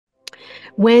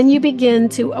When you begin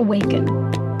to awaken,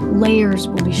 layers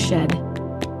will be shed.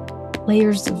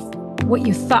 Layers of what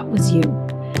you thought was you.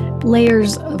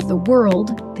 Layers of the world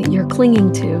that you're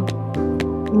clinging to.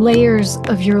 Layers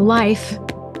of your life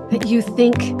that you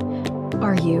think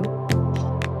are you.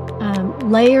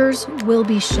 Layers will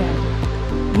be shed.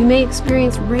 You may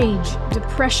experience rage,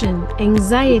 depression,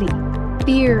 anxiety,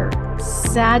 fear,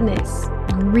 sadness,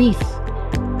 grief.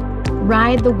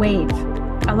 Ride the wave.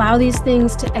 Allow these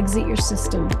things to exit your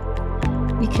system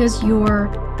because your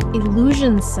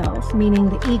illusion self, meaning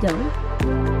the ego,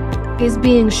 is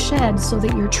being shed so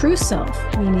that your true self,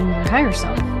 meaning your higher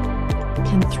self,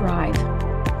 can thrive.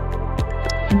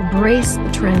 Embrace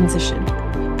the transition.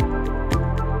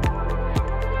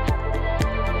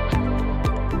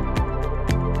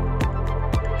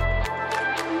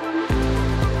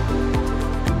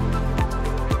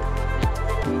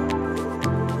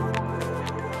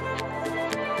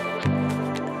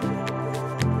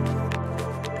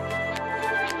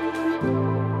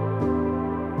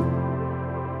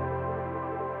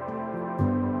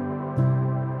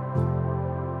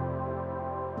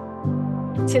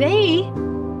 Today,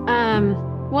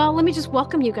 well, let me just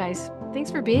welcome you guys. Thanks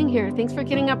for being here. Thanks for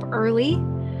getting up early.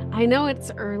 I know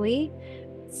it's early.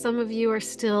 Some of you are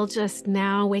still just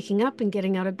now waking up and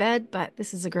getting out of bed, but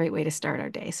this is a great way to start our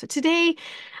day. So today,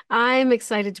 I'm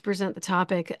excited to present the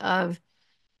topic of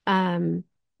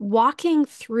walking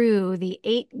through the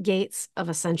 8 gates of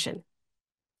Ascension.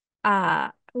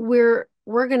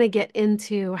 We're going to get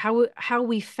into how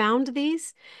we found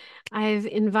these. I've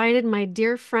invited my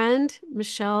dear friend,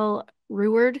 Michelle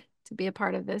Ruward, to be a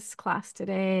part of this class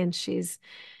today, and she's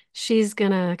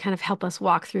going to kind of help us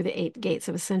walk through the 8 gates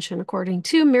of Ascension according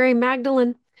to Mary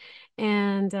Magdalene.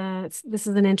 And this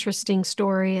is an interesting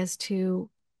story as to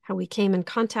how we came in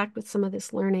contact with some of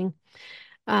this learning.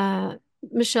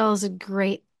 Michelle is a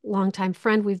great longtime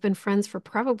friend. We've been friends for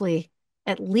probably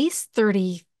at least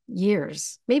 30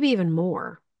 years, maybe even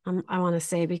more, I want to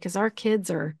say, because our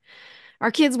kids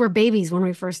were babies when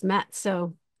we first met.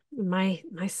 So my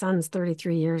son's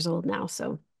 33 years old now.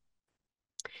 So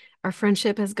our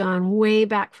friendship has gone way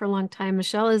back for a long time.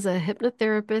 Michelle is a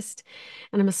hypnotherapist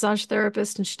and a massage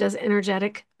therapist, and she does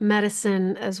energetic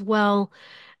medicine as well.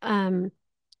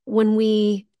 When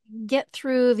we get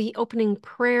through the opening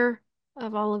prayer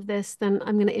of all of this, then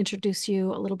I'm going to introduce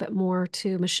you a little bit more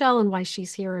to Michelle and why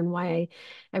she's here and why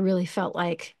I really felt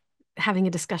like having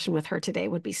a discussion with her today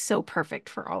would be so perfect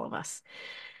for all of us.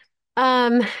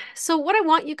 So what I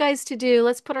want you guys to do,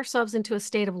 let's put ourselves into a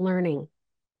state of learning,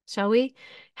 shall we?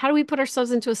 How do we put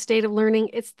ourselves into a state of learning?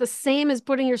 It's the same as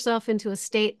putting yourself into a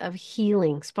state of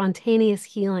healing, spontaneous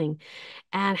healing.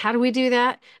 And how do we do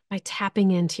that? By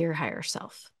tapping into your higher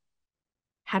self.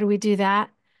 How do we do that?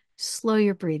 Slow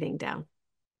your breathing down.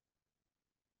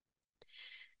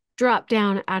 Drop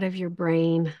down out of your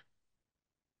brain.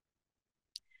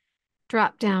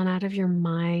 Drop down out of your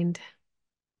mind.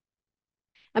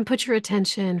 And put your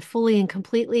attention fully and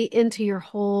completely into your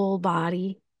whole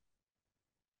body.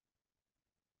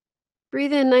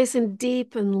 Breathe in nice and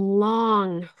deep and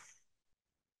long.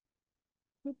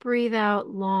 Breathe out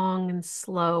long and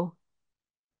slow.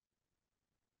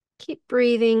 Keep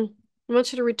breathing. I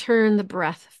want you to return the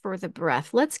breath for the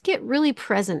breath. Let's get really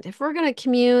present. If we're going to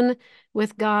commune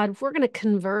with God, if we're going to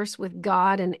converse with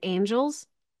God and angels,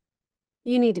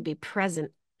 you need to be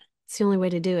present. It's the only way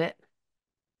to do it.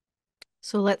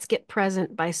 So let's get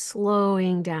present by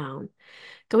slowing down.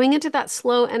 Going into that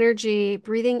slow energy,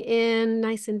 breathing in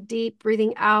nice and deep,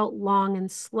 breathing out long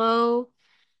and slow.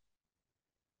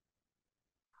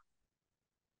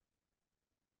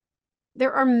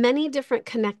 There are many different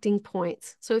connecting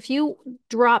points. So if you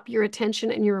drop your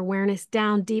attention and your awareness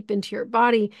down deep into your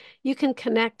body, you can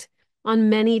connect on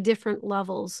many different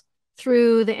levels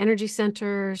through the energy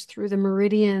centers, through the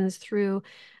meridians, through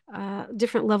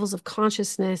different levels of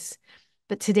consciousness.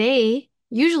 But today,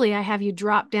 usually I have you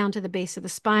drop down to the base of the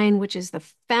spine, which is the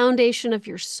foundation of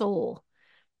your soul.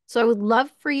 So I would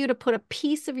love for you to put a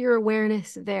piece of your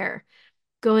awareness there,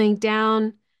 going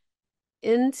down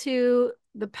into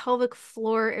the pelvic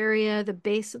floor area, the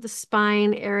base of the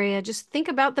spine area. Just think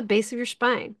about the base of your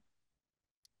spine.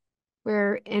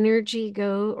 Where energy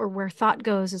goes, or where thought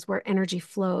goes, is where energy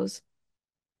flows.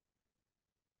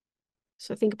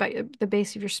 So think about the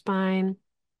base of your spine.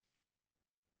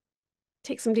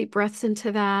 Take some deep breaths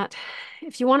into that.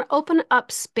 If you want to open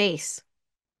up space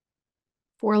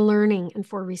for learning and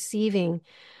for receiving,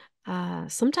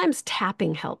 sometimes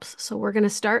tapping helps. So we're going to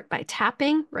start by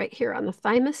tapping right here on the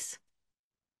thymus.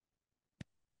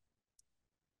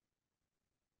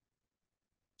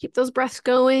 Keep those breaths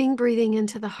going, breathing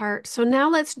into the heart. So now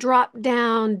let's drop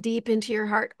down deep into your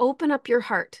heart. Open up your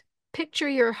heart. Picture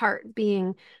your heart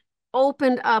being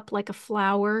opened up like a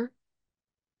flower,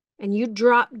 and you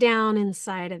drop down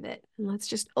inside of it. And let's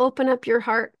just open up your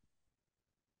heart.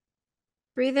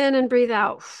 Breathe in and breathe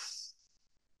out.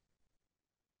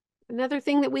 Another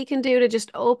thing that we can do to just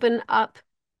open up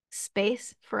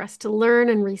space for us to learn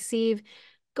and receive,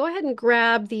 go ahead and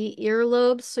grab the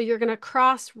earlobes. So you're going to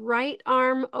cross right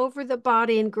arm over the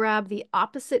body and grab the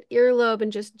opposite earlobe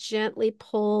and just gently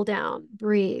pull down.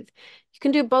 Breathe. You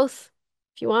can do both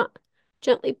if you want.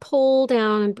 Gently pull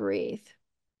down and breathe.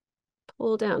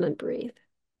 Pull down and breathe.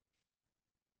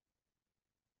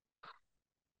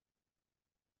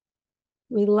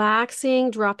 Relaxing,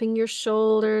 dropping your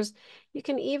shoulders. You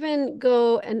can even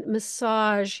go and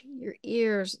massage your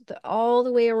ears all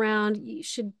the way around. You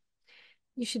should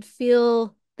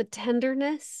feel the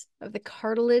tenderness of the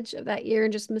cartilage of that ear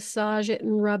and just massage it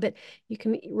and rub it. You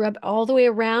can rub all the way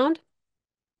around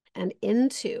and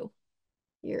into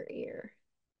your ear,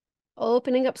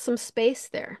 opening up some space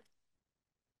there.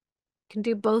 You can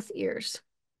do both ears.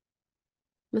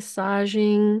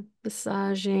 Massaging,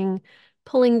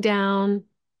 pulling down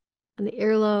on the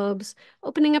earlobes,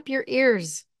 opening up your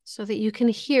ears so that you can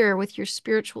hear with your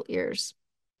spiritual ears.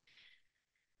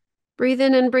 Breathe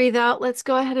in and breathe out. Let's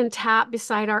go ahead and tap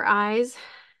beside our eyes.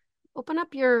 Open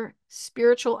up your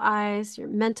spiritual eyes, your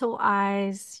mental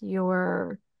eyes,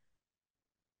 your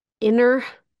inner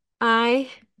eye,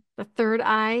 the third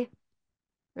eye.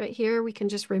 Right here, we can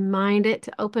just remind it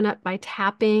to open up by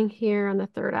tapping here on the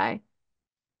third eye.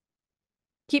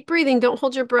 Keep breathing. Don't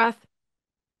hold your breath.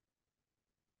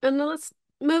 And then let's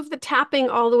move the tapping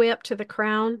all the way up to the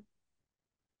crown.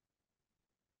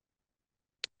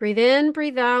 Breathe in,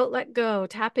 breathe out, let go.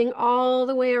 Tapping all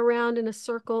the way around in a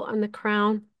circle on the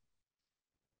crown.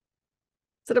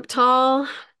 Sit up tall,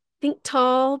 think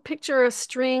tall. Picture a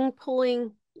string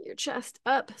pulling your chest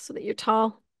up so that you're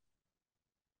tall.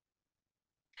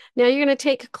 Now you're going to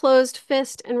take a closed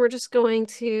fist and we're just going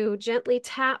to gently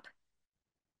tap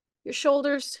your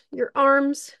shoulders, your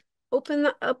arms, open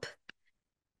up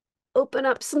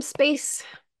some space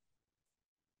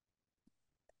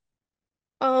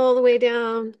all the way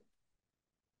down.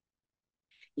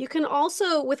 You can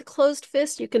also, with a closed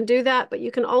fist, you can do that, but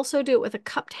you can also do it with a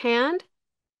cupped hand.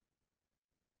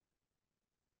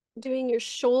 Doing your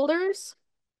shoulders.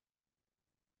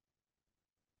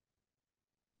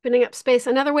 Opening up space.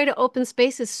 Another way to open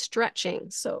space is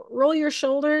stretching. So roll your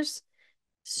shoulders,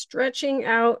 stretching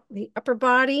out the upper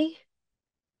body.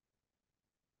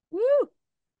 Woo!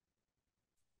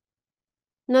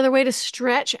 Another way to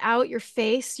stretch out your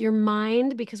face, your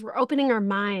mind, because we're opening our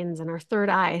minds and our third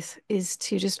eyes, is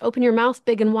to just open your mouth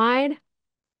big and wide.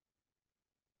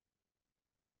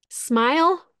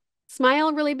 Smile.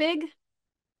 Smile really big.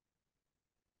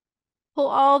 Pull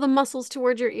all the muscles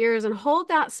towards your ears and hold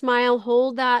that smile,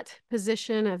 hold that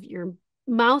position of your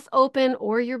mouth open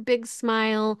or your big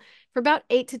smile for about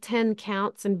 8 to 10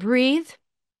 counts and breathe.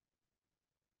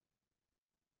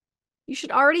 You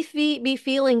should already be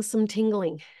feeling some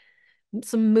tingling,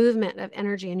 some movement of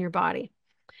energy in your body.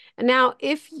 And now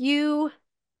if you're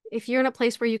in a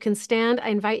place where you can stand, I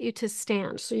invite you to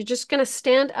stand. So you're just going to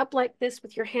stand up like this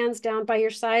with your hands down by your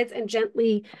sides and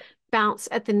gently bounce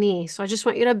at the knee. So I just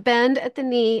want you to bend at the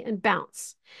knee and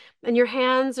bounce. And your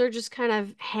hands are just kind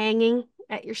of hanging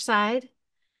at your side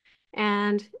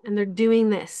and they're doing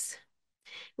this.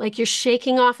 Like you're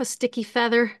shaking off a sticky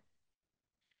feather.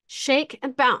 Shake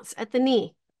and bounce at the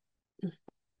knee.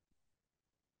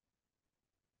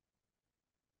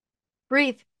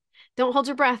 Breathe. Don't hold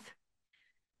your breath.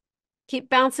 Keep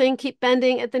bouncing, keep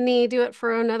bending at the knee. Do it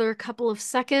for another couple of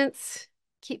seconds.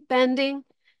 Keep bending,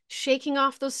 shaking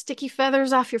off those sticky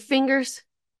feathers off your fingers.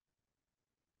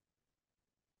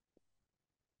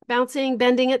 Bouncing,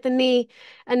 bending at the knee.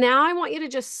 And now I want you to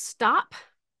just stop.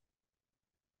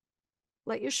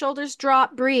 Let your shoulders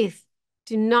drop. Breathe.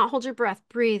 Do not hold your breath.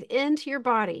 Breathe into your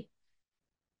body.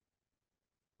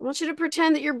 I want you to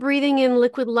pretend that you're breathing in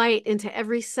liquid light into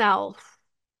every cell.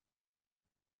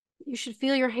 You should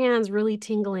feel your hands really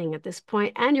tingling at this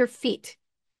point and your feet.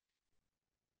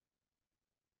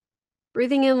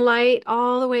 Breathing in light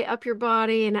all the way up your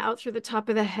body and out through the top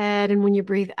of the head. And when you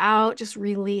breathe out, just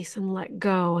release and let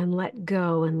go and let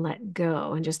go and let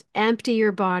go and just empty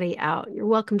your body out. You're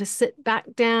welcome to sit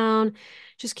back down.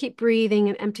 Just keep breathing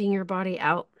and emptying your body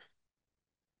out.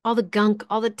 All the gunk,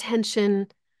 all the tension.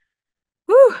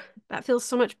 Whew, that feels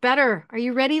so much better. Are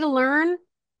you ready to learn?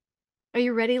 Are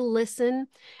you ready to listen?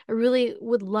 I really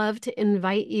would love to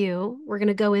invite you. We're going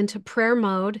to go into prayer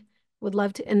mode. Would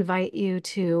love to invite you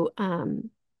to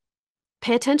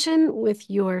Pay attention with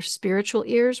your spiritual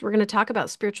ears. We're going to talk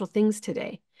about spiritual things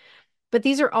today, but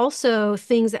these are also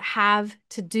things that have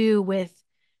to do with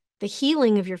the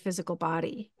healing of your physical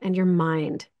body and your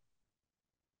mind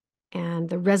and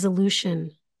the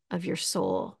resolution of your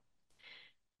soul.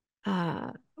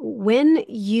 When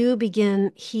you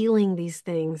begin healing these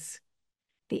things,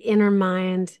 the inner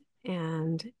mind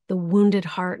and the wounded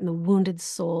heart and the wounded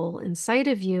soul inside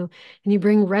of you, and you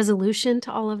bring resolution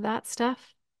to all of that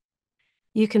stuff,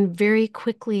 you can very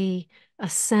quickly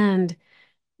ascend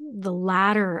the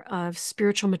ladder of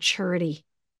spiritual maturity.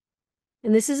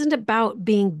 And this isn't about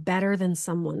being better than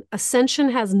someone.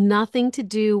 Ascension has nothing to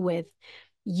do with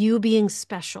you being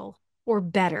special or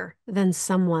better than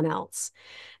someone else.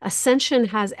 Ascension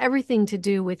has everything to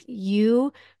do with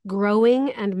you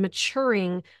growing and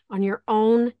maturing on your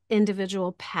own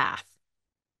individual path.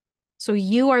 So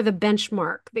you are the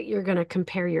benchmark that you're going to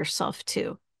compare yourself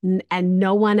to, and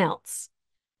no one else.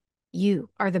 You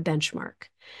are the benchmark.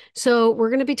 So we're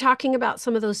going to be talking about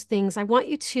some of those things. I want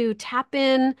you to tap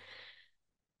in,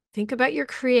 think about your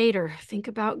creator, think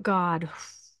about God.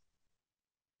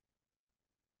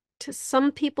 To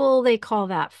some people, they call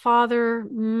that father,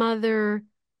 mother,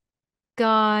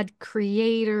 God,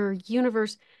 creator,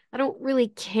 universe. I don't really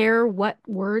care what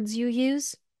words you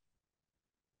use.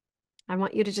 I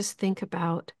want you to just think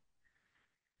about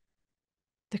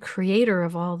the creator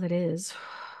of all that is.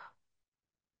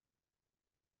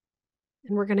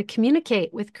 And we're going to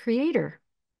communicate with creator.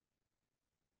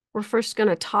 We're first going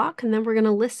to talk and then we're going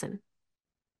to listen.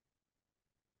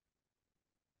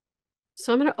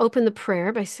 So I'm going to open the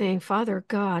prayer by saying, Father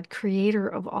God, creator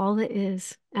of all that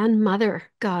is, and Mother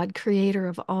God, creator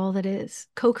of all that is,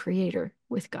 co-creator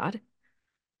with God.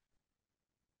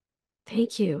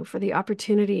 Thank you for the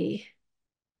opportunity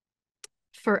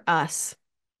for us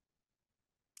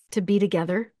to be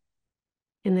together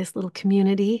in this little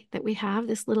community that we have,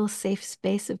 this little safe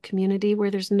space of community where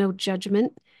there's no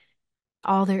judgment.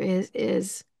 All there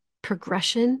is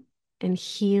progression and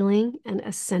healing and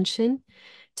ascension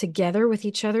together with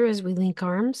each other as we link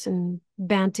arms and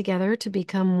band together to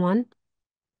become one.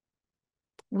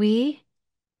 We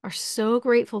are so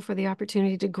grateful for the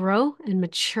opportunity to grow and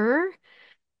mature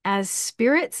as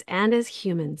spirits and as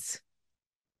humans.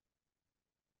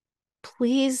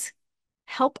 Please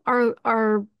help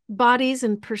our bodies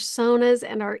and personas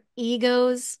and our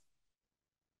egos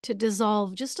to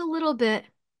dissolve just a little bit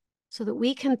so that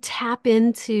we can tap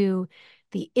into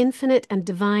the infinite and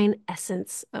divine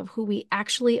essence of who we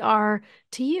actually are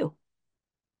to you,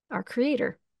 our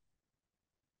creator.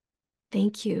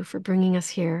 Thank you for bringing us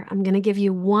here. I'm going to give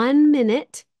you 1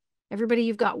 minute. Everybody,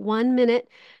 you've got 1 minute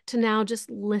to now just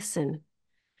listen.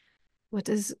 What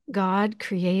does God,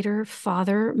 creator,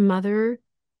 father, mother,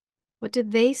 what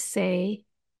did they say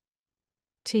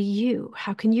to you?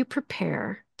 How can you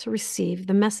prepare to receive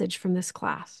the message from this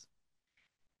class?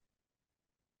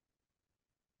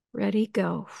 Ready,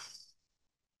 go.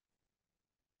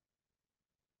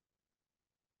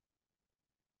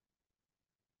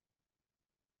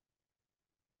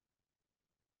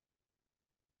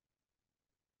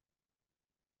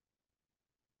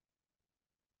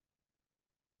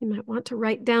 You might want to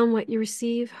write down what you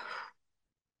receive.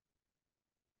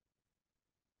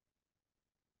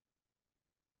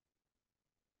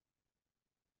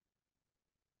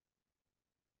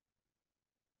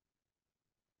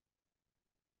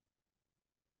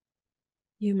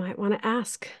 You might want to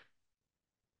ask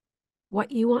what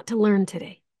you want to learn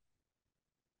today.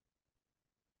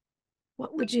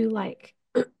 What would you like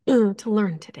to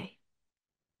learn today?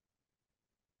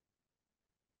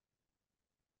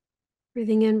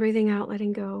 Breathing in, breathing out,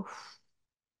 letting go.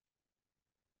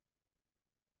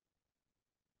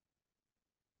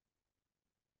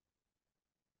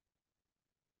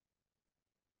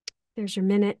 There's your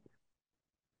minute.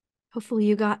 Hopefully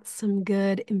you got some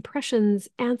good impressions,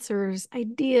 answers,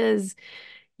 ideas.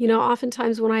 You know,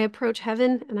 oftentimes when I approach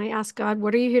heaven and I ask God,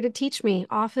 what are you here to teach me?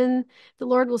 Often the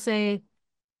Lord will say,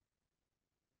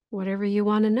 whatever you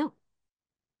want to know.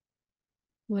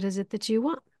 What is it that you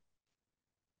want?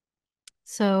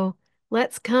 So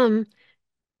let's come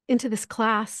into this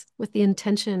class with the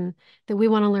intention that we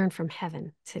want to learn from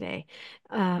heaven today.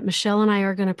 Michelle and I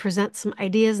are going to present some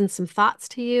ideas and some thoughts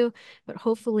to you, but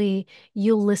hopefully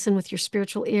you'll listen with your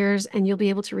spiritual ears and you'll be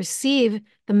able to receive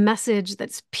the message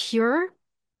that's pure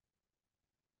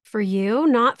for you,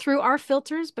 not through our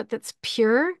filters, but that's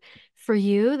pure for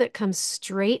you, that comes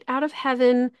straight out of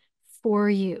heaven for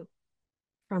you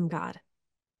from God.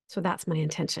 So that's my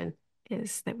intention,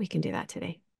 is that we can do that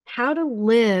today. How to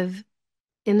live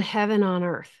in heaven on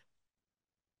earth.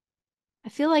 I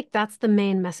feel like that's the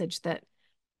main message that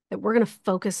that we're going to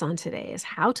focus on today is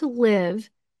how to live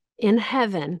in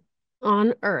heaven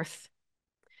on earth.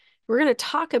 We're going to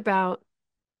talk about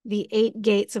the 8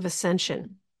 gates of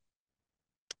ascension.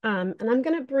 And I'm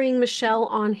going to bring Michelle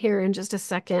on here in just a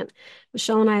second.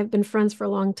 Michelle and I have been friends for a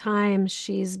long time.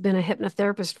 She's been a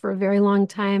hypnotherapist for a very long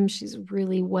time. She's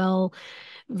really well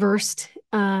versed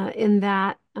in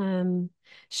that.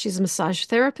 She's a massage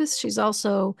therapist. She's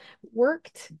also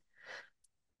worked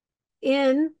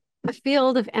in the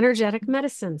field of energetic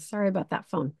medicine. Sorry about that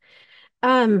phone.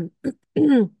 Um,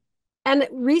 and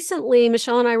recently,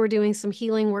 Michelle and I were doing some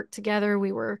healing work together.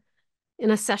 We were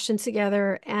in a session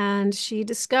together, and she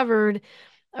discovered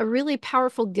a really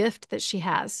powerful gift that she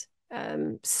has.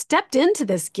 Stepped into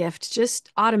this gift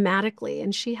just automatically.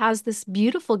 And she has this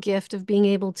beautiful gift of being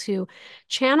able to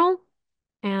channel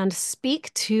and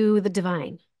speak to the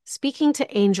divine, speaking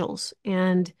to angels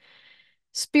and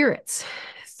spirits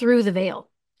through the veil.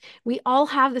 We all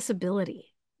have this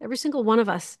ability. Every single one of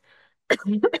us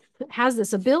has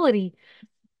this ability.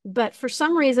 But for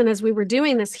some reason, as we were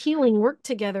doing this healing work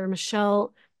together,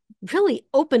 Michelle really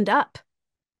opened up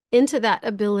into that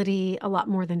ability a lot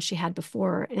more than she had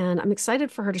before. And I'm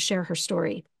excited for her to share her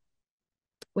story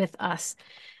with us.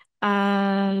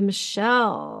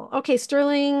 Michelle. Okay,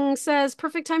 Sterling says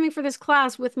perfect timing for this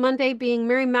class with Monday being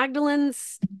Mary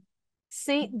Magdalene's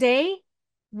Saint Day.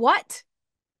 What?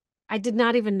 I did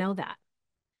not even know that.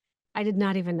 I did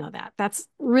not even know that. That's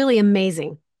really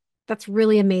amazing. That's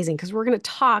really amazing because we're going to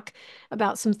talk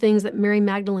about some things that Mary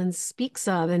Magdalene speaks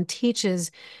of and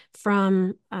teaches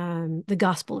from the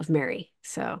Gospel of Mary.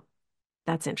 So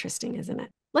that's interesting, isn't it?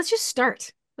 Let's just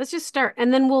start. Let's just start.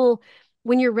 And then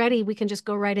when you're ready, we can just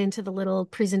go right into the little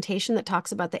presentation that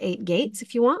talks about the 8 gates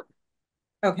if you want.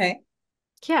 Okay.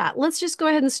 Yeah, let's just go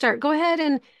ahead and start. Go ahead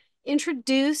and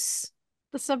introduce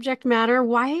the subject matter.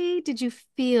 Why did you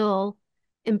feel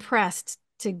impressed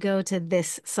to go to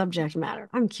this subject matter?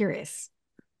 I'm curious.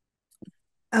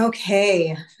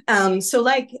 Okay. So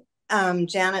like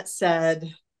Janet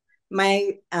said,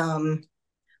 my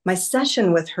my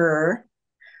session with her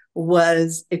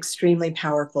was extremely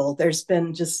powerful. There's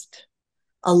been just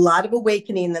a lot of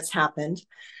awakening that's happened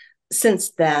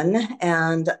since then,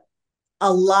 and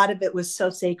a lot of it was so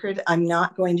sacred. I'm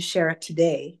not going to share it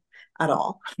today at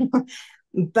all.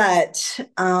 But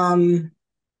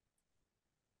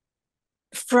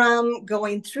from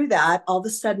going through that, all of a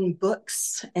sudden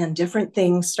books and different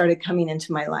things started coming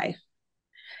into my life.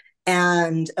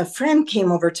 And a friend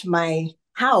came over to my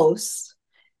house,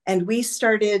 and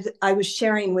I was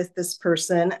sharing with this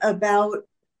person about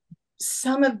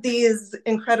some of these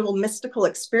incredible mystical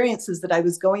experiences that I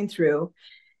was going through.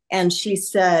 And she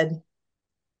said,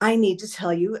 I need to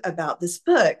tell you about this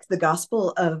book, The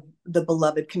Gospel of the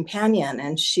Beloved Companion.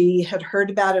 And she had heard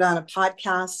about it on a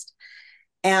podcast,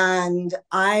 and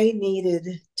I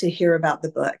needed to hear about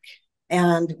the book.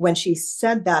 And when she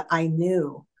said that, I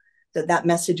knew that that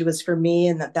message was for me,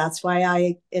 and that's why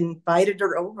I invited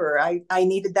her over. I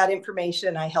needed that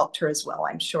information. I helped her as well,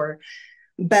 I'm sure.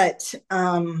 But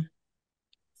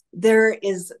there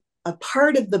is a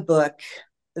part of the book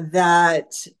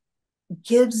that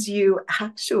gives you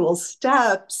actual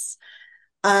steps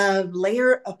of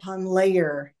layer upon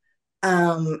layer,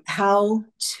 how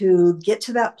to get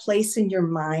to that place in your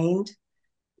mind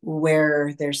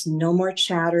where there's no more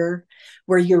chatter,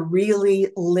 where you're really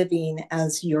living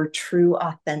as your true,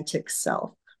 authentic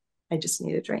self. I just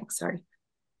need a drink, sorry.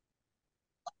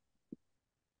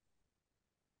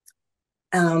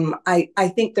 I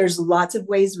think there's lots of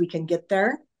ways we can get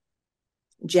there.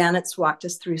 Janet's walked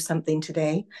us through something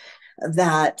today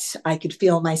that I could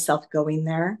feel myself going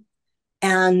there.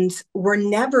 And we're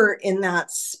never in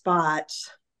that spot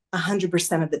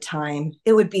 100% of the time.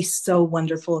 It would be so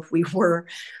wonderful if we were,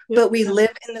 Yep. but we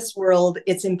live in this world,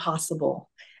 it's impossible.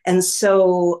 And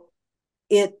so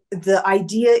the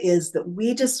idea is that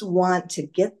we just want to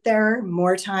get there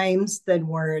more times than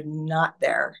we're not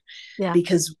there. Yeah.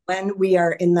 Because when we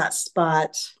are in that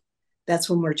spot, that's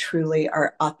when we're truly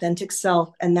our authentic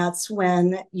self. And that's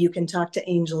when you can talk to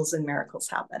angels and miracles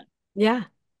happen. Yeah.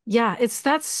 Yeah,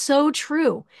 that's so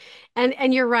true.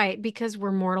 And you're right, because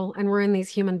we're mortal and we're in these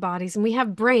human bodies and we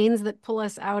have brains that pull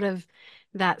us out of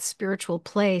that spiritual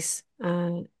place.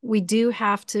 We do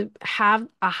have to have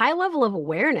a high level of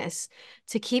awareness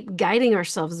to keep guiding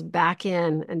ourselves back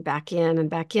in and back in and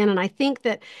back in. And I think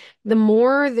that the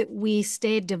more that we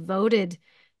stay devoted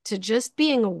to just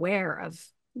being aware of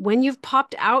when you've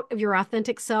popped out of your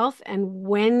authentic self and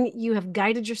when you have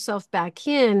guided yourself back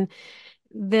in,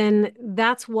 then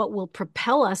that's what will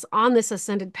propel us on this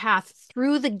ascended path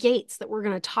through the gates that we're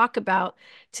going to talk about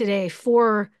today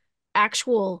for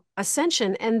actual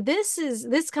ascension. And this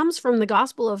comes from the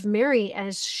Gospel of Mary,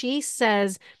 as she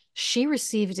says she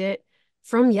received it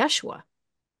from Yeshua.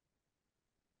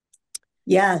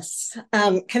 Yes.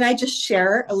 Can I just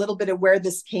share a little bit of where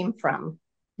this came from,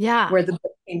 Yeah. where the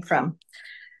book came from?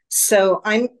 So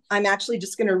I'm actually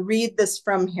just going to read this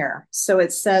from here. So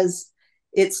it says,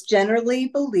 it's generally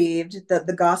believed that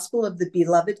the gospel of the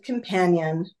beloved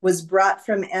companion was brought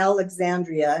from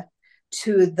Alexandria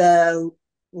to the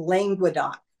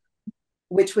Languedoc,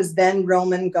 which was then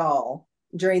Roman Gaul,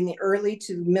 during the early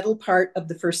to middle part of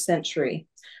the first century.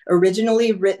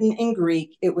 Originally written in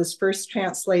Greek, it was first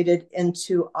translated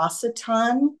into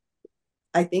Occitan,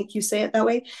 I think you say it that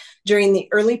way, during the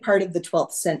early part of the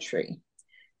 12th century.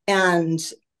 And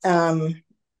um,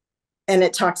 and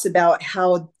it talks about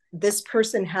how this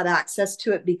person had access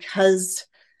to it because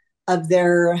of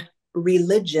their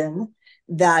religion,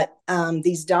 that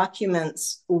these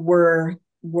documents were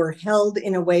held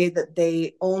in a way that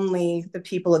they only the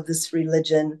people of this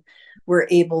religion were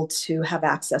able to have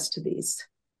access to these.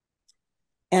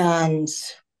 And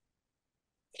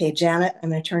okay, Janet, I'm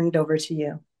going to turn it over to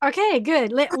you. Okay,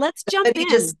 good. Let's jump Somebody in.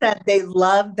 just said they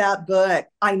love that book.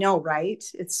 I know, right?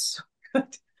 It's so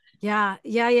good.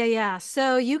 Yeah.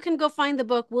 So you can go find the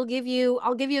book. I'll give you a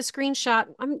screenshot.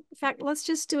 In fact, let's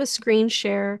just do a screen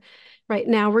share right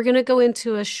now. We're going to go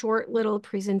into a short little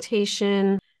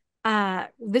presentation.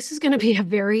 This is going to be a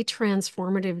very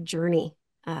transformative journey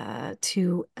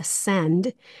to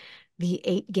ascend the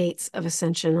 8 gates of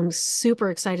ascension. I'm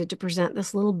super excited to present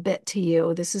this little bit to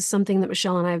you. This is something that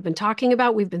Michelle and I have been talking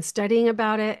about. We've been studying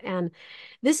about it, and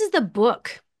this is the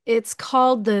book. It's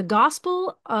called The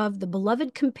Gospel of the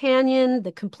Beloved Companion,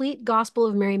 The Complete Gospel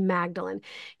of Mary Magdalene.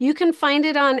 You can find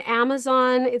it on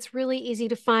Amazon. It's really easy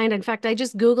to find. In fact, I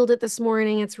just Googled it this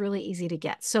morning. It's really easy to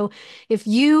get. So if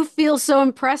you feel so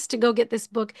impressed to go get this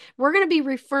book, we're going to be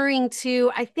referring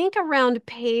to, I think, around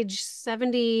page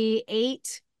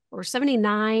 78 or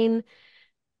 79,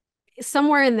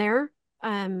 somewhere in there.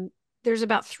 There's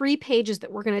about 3 pages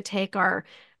that we're going to take our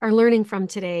learning from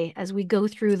today as we go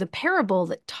through the parable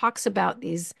that talks about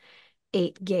these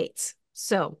 8 gates.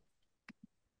 So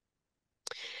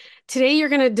today you're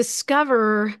going to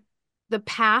discover the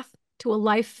path to a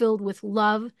life filled with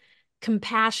love,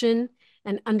 compassion,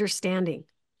 and understanding.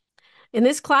 In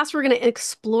this class, we're going to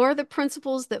explore the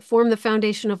principles that form the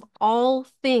foundation of all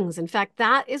things. In fact,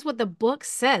 that is what the book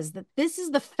says, that this is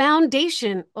the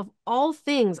foundation of all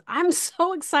things. I'm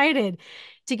so excited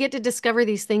to get to discover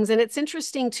these things. And it's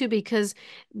interesting too, because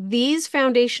these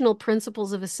foundational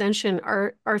principles of ascension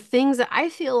are things that I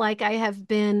feel like I have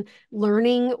been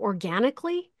learning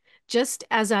organically just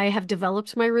as I have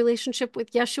developed my relationship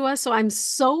with Yeshua. So I'm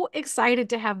so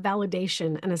excited to have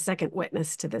validation and a second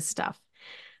witness to this stuff.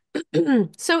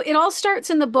 So it all starts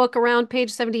in the book around page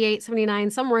 78,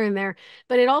 79, somewhere in there,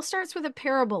 but it all starts with a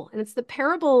parable, and it's the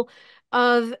parable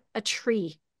of a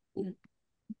tree.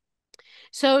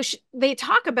 So they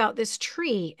talk about this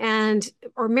tree,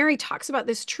 or Mary talks about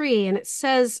this tree, and it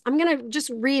says, I'm going to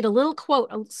just read a little quote,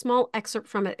 a small excerpt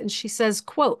from it. And she says,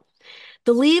 quote,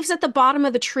 "The leaves at the bottom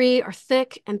of the tree are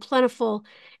thick and plentiful,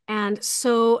 and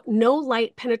so no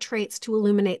light penetrates to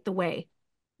illuminate the way.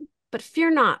 But fear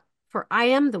not, for I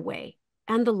am the way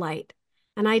and the light.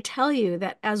 And I tell you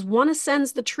that as one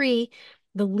ascends the tree,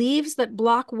 the leaves that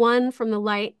block one from the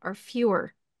light are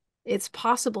fewer. It's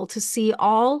possible to see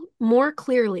all more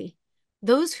clearly.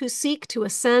 Those who seek to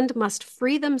ascend must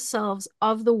free themselves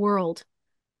of the world.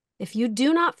 If you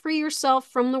do not free yourself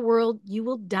from the world, you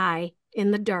will die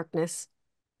in the darkness.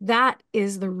 That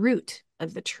is the root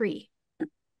of the tree."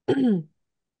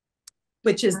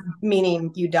 Which is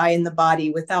meaning you die in the body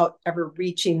without ever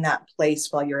reaching that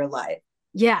place while you're alive.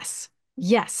 Yes.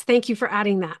 Thank you for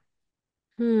adding that.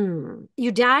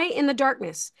 You die in the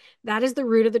darkness. That is the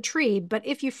root of the tree. But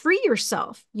if you free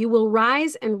yourself, you will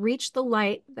rise and reach the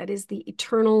light that is the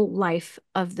eternal life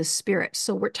of the spirit.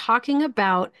 So we're talking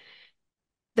about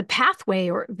the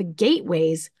pathway or the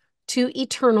gateways to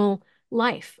eternal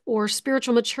life or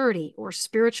spiritual maturity or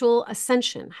spiritual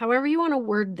ascension, however you want to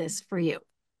word this for you.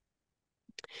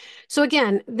 So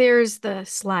again, there's the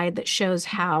slide that shows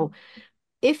how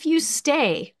if you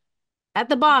stay at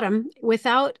the bottom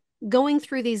without going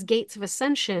through these gates of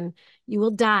ascension, you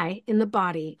will die in the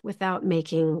body without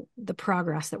making the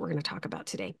progress that we're going to talk about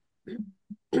today.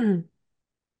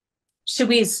 Should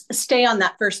we stay on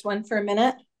that first one for a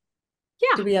minute?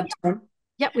 Yeah. Do we have time?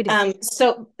 Yeah, we do.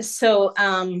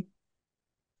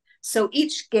 So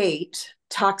each gate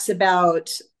talks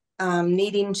about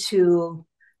needing to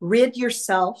rid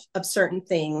yourself of certain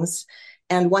things,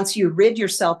 and once you rid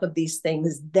yourself of these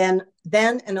things, then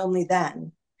and only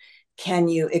then can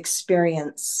you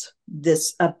experience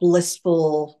this a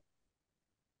blissful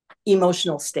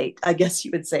emotional state, I guess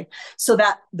you would say. So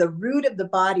that the root of the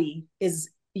body is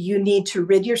you need to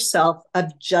rid yourself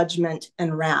of judgment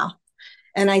and wrath.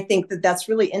 And I think that that's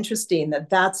really interesting that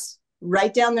that's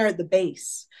right down there at the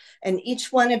base. And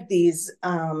each one of these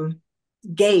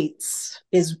gates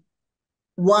is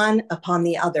one upon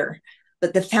the other.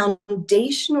 But the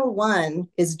foundational one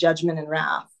is judgment and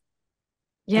wrath.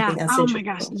 I Yeah. think that's Oh my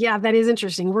gosh. interesting. Yeah, that is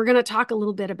interesting. We're going to talk a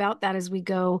little bit about that as we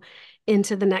go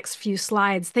into the next few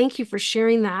slides. Thank you for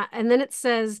sharing that. And then it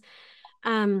says,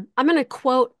 I'm going to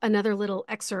quote another little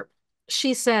excerpt.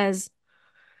 She says,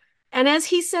 and as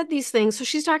he said these things, so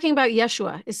she's talking about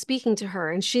Yeshua is speaking to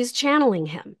her and she's channeling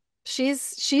him.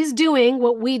 She's doing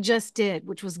what we just did,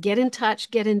 which was get in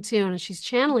touch, get in tune, and she's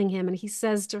channeling him. And he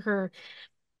says to her,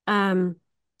 um,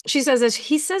 she says, as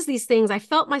he says these things, I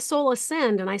felt my soul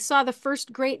ascend, and I saw the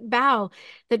first great bough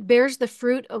that bears the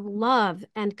fruit of love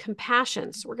and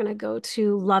compassion. So we're going to go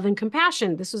to love and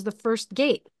compassion. This was the first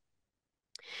gate,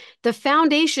 the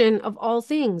foundation of all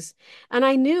things. And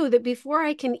I knew that before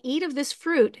I can eat of this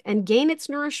fruit and gain its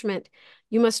nourishment,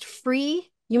 you must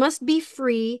be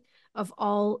free of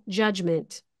all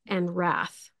judgment and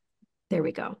wrath. There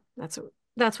we go. That's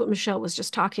what Michelle was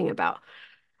just talking about.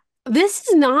 This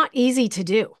is not easy to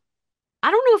do. I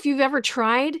don't know if you've ever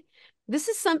tried. This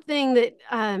is something that,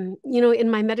 in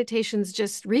my meditations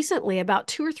just recently, about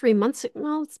 2 or 3 months,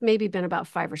 well, it's maybe been about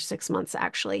 5 or 6 months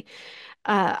actually.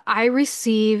 I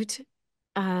received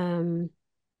a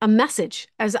message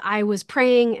as I was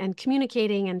praying and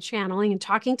communicating and channeling and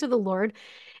talking to the Lord.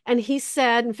 And he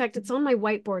said, in fact, it's on my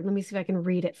whiteboard. Let me see if I can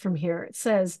read it from here. It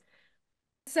says,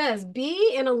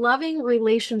 be in a loving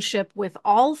relationship with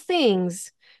all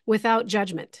things without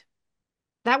judgment.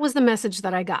 That was the message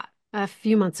that I got a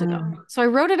few months ago. Mm. So I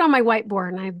wrote it on my whiteboard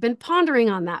and I've been pondering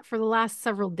on that for the last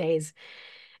several days.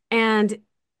 And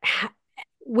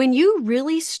when you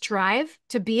really strive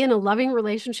to be in a loving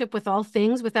relationship with all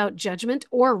things without judgment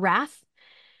or wrath,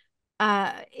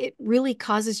 it really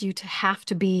causes you to have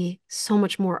to be so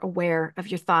much more aware of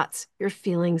your thoughts, your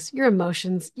feelings, your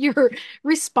emotions, your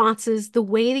responses, the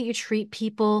way that you treat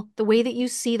people, the way that you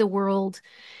see the world.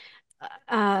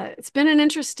 It's been an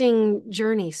interesting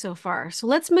journey so far. So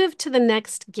let's move to the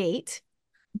next gate.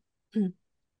 The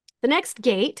next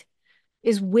gate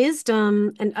is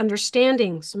wisdom and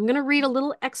understanding. So I'm going to read a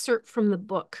little excerpt from the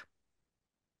book.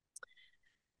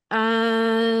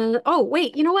 Oh,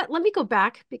 wait, you know what? Let me go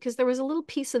back because there was a little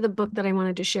piece of the book that I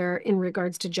wanted to share in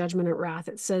regards to judgment and wrath.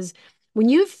 It says, when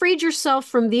you've freed yourself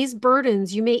from these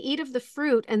burdens, you may eat of the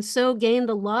fruit and so gain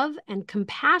the love and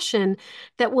compassion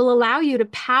that will allow you to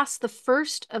pass the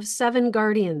first of 7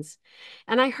 guardians.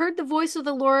 And I heard the voice of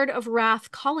the Lord of wrath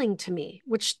calling to me,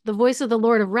 which the voice of the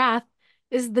Lord of wrath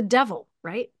is the devil,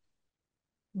 right?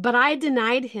 But I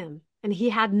denied him, and he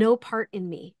had no part in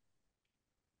me.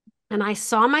 And I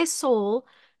saw my soul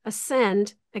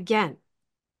ascend again.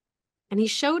 And he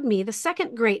showed me the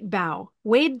second great bough,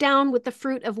 weighed down with the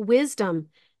fruit of wisdom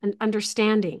and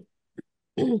understanding.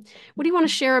 What do you want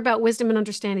to share about wisdom and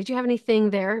understanding? Do you have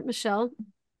anything there, Michelle?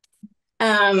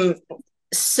 Um,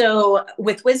 so,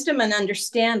 with wisdom and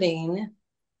understanding,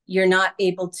 you're not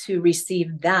able to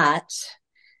receive that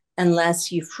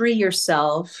unless you free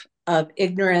yourself of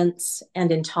ignorance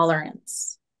and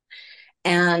intolerance.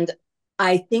 And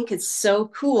I think it's so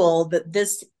cool that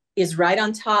this is right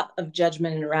on top of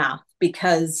judgment and wrath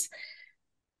because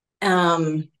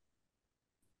when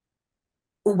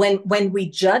we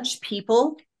judge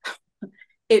people,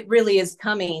 it really is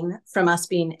coming from us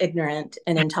being ignorant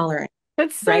and intolerant,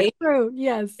 That's so right? true.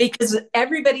 Yes. Because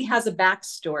everybody has a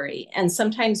backstory. And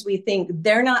sometimes we think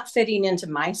they're not fitting into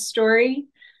my story,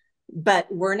 but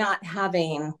we're not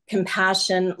having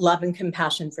compassion, love, and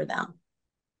compassion for them.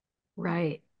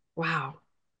 Right. Wow.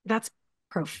 That's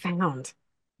profound.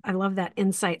 I love that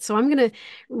insight. So I'm going to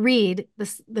read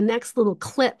the next little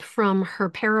clip from her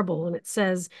parable. And it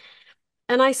says,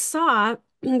 and I saw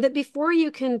that before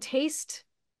you can taste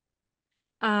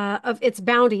of its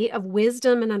bounty of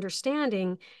wisdom and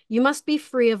understanding, you must be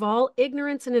free of all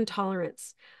ignorance and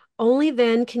intolerance. Only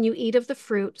then can you eat of the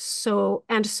fruit so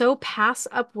pass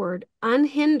upward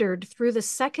unhindered through the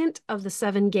second of the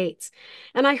 7 gates.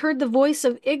 And I heard the voice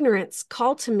of ignorance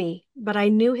call to me, but I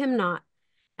knew him not,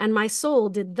 and my soul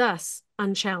did thus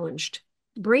unchallenged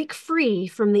break free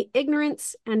from the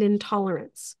ignorance and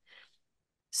intolerance.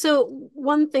 So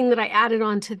one thing that I added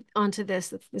onto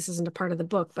this isn't a part of the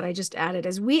book, but I just added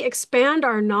as we expand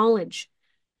our knowledge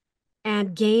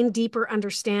and gain deeper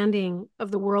understanding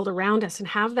of the world around us and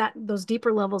have those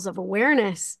deeper levels of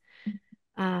awareness,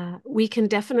 We can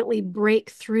definitely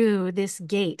break through this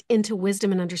gate into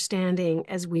wisdom and understanding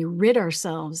as we rid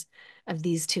ourselves of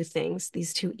these two things,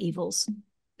 these two evils.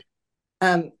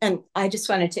 And I just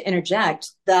wanted to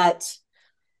interject that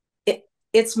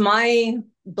it's my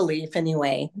belief,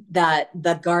 anyway, that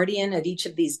the guardian at each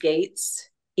of these gates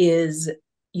is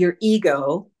your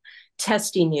ego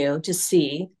testing you to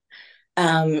see.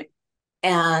 Um,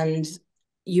 and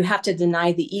you have to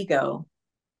deny the ego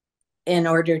in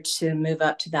order to move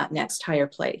up to that next higher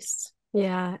place.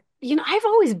 Yeah. I've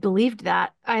always believed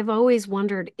that. I've always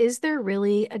wondered, is there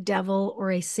really a devil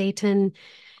or a Satan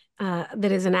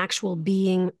that is an actual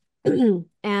being?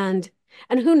 and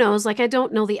and who knows? Like, I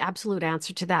don't know the absolute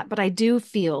answer to that, but I do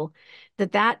feel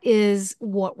that that is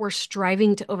what we're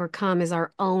striving to overcome is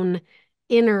our own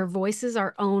inner voices,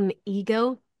 our own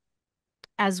ego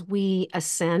as we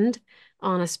ascend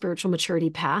on a spiritual maturity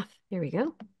path. Here we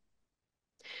go.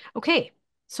 Okay,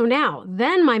 so now,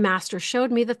 then my master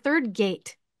showed me the third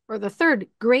gate, or the third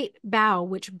great bough,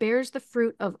 which bears the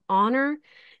fruit of honor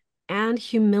and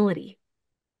humility.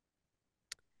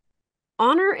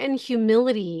 Honor and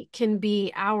humility can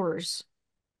be ours.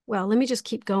 Well, let me just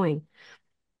keep going.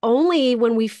 Only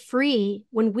when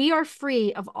we are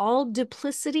free of all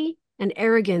duplicity and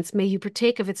arrogance, may you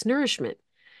partake of its nourishment.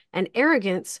 And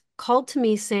arrogance called to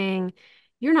me, saying,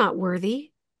 "You're not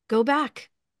worthy. Go back."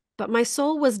 But my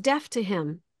soul was deaf to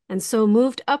him, and so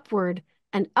moved upward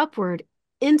and upward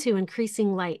into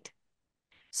increasing light.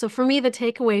 So for me, the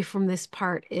takeaway from this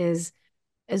part is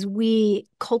as we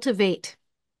cultivate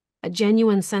a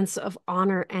genuine sense of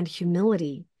honor and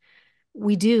humility,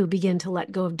 we do begin to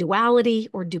let go of duality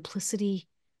or duplicity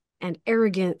and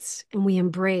arrogance, and we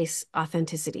embrace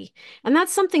authenticity. And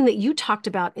that's something that you talked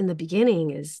about in the beginning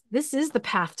is this is the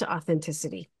path to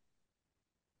authenticity.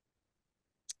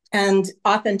 And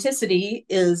authenticity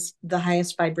is the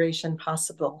highest vibration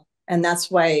possible. And that's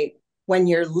why when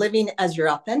you're living as your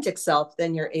authentic self,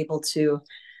 then you're able to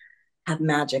have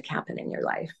magic happen in your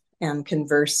life and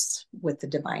converse with the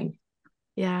divine.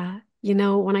 Yeah.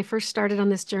 When I first started on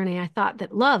this journey, I thought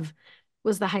that love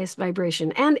was the highest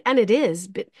vibration. And it is,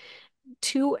 but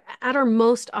to at our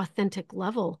most authentic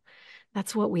level,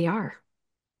 that's what we are,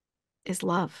 is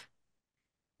love.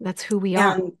 That's who we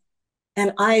are.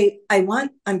 And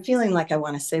I'm feeling like I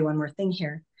want to say one more thing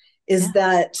here is Yeah.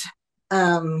 that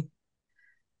um,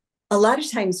 a lot of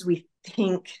times we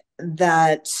think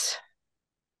that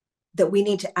we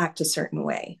need to act a certain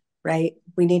way, right?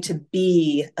 We need to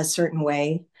be a certain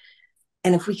way.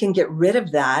 And if we can get rid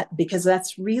of that, because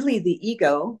that's really the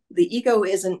ego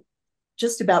isn't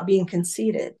just about being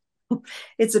conceited,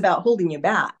 it's about holding you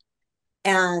back.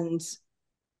 And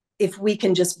if we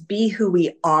can just be who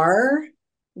we are,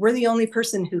 we're the only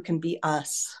person who can be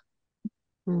us.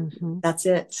 Mm-hmm. That's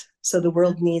it. So the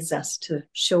world needs us to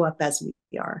show up as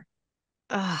we are.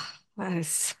 Oh, that is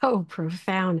so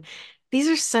profound. These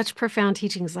are such profound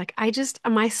teachings. Like,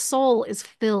 my soul is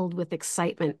filled with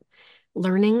excitement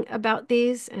learning about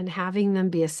these and having them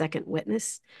be a second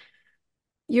witness.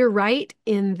 You're right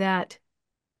in that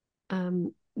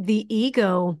the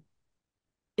ego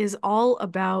is all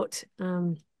about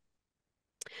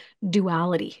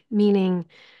duality, meaning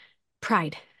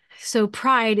pride. So,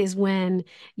 pride is when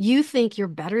you think you're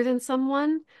better than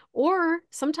someone, or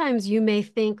sometimes you may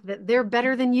think that they're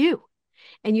better than you.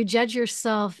 And you judge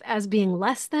yourself as being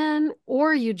less than,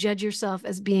 or you judge yourself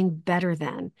as being better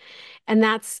than. And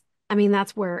that's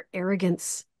where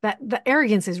that the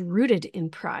arrogance is rooted in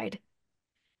pride.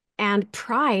 And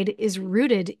pride is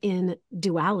rooted in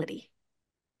duality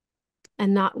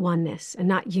and not oneness and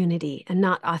not unity and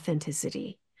not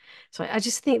authenticity. So I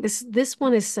just think this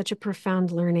one is such a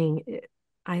profound learning.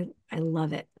 I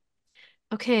love it.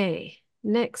 Okay,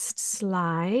 next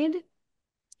slide.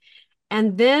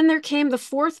 And then there came the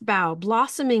fourth bough,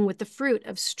 blossoming with the fruit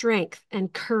of strength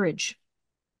and courage.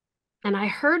 And I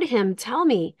heard him tell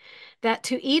me that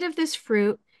to eat of this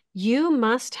fruit, you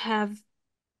must have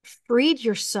freed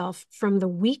yourself from the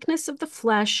weakness of the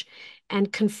flesh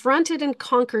and confronted and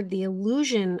conquered the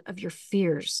illusion of your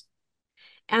fears.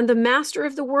 And the master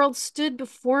of the world stood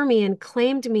before me and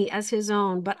claimed me as his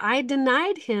own, but I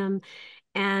denied him,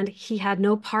 and he had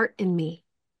no part in me.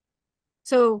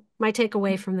 So my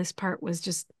takeaway from this part was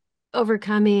just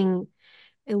overcoming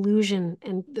illusion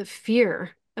and the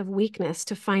fear of weakness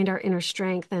to find our inner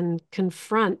strength and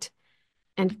confront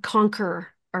and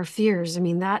conquer our fears. I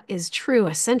mean, that is true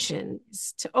ascension,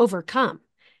 is to overcome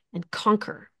and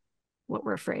conquer what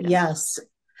we're afraid of. Yes.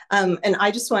 And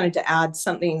I just wanted to add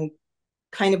something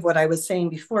kind of what I was saying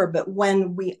before, but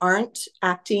when we aren't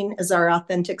acting as our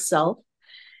authentic self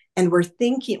and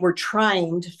we're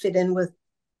trying to fit in with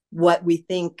what we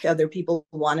think other people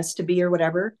want us to be or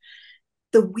whatever.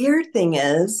 The weird thing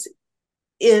is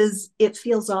it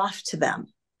feels off to them.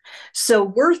 So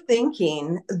we're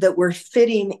thinking that we're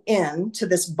fitting into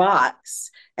this box,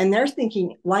 and they're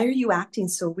thinking, why are you acting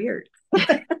so weird?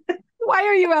 Why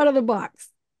are you out of the box?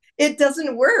 It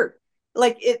doesn't work.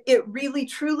 Like it really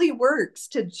truly works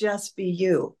to just be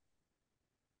you.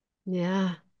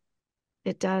 Yeah,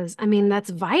 it does. I mean, that's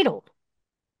vital.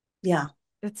 Yeah.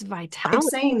 That's I'm vitality.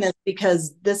 saying this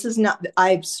because this is not,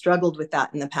 I've struggled with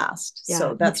that in the past. Yeah, So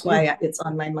me that's too. why it's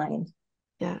on my mind.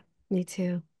 Yeah, me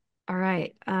too. All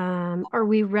right. Are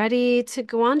we ready to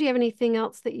go on? Do you have anything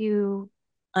else that you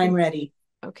I'm think? ready.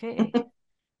 Okay.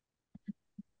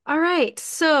 All right.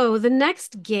 So the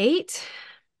next gate,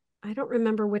 I don't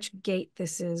remember which gate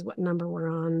this is, what number we're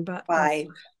on, but 5.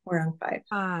 We're on 5.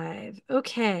 5.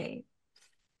 Okay.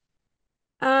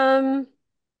 Um,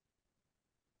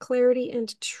 clarity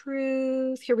and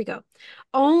truth. Here we go.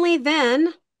 Only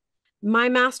then my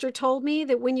master told me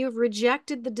that when you have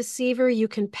rejected the deceiver, you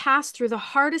can pass through the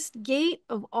hardest gate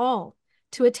of all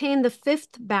to attain the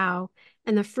fifth bough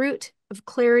and the fruit of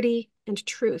clarity and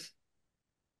truth.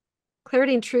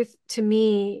 Clarity and truth to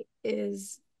me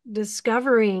is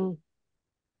discovering,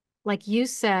 like you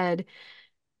said,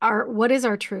 our what is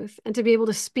our truth, and to be able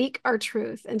to speak our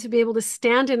truth and to be able to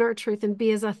stand in our truth and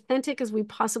be as authentic as we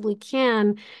possibly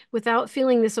can without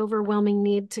feeling this overwhelming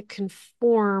need to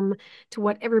conform to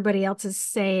what everybody else is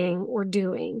saying or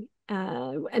doing,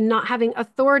 and not having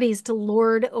authorities to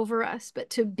lord over us,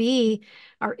 but to be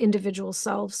our individual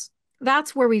selves.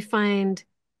 That's where we find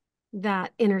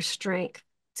that inner strength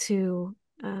to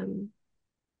um,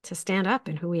 to stand up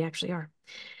in who we actually are.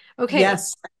 Okay.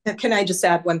 Yes. Can I just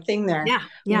add one thing there? Yeah.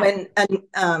 Yeah.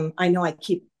 I know I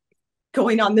keep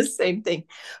going on this same thing.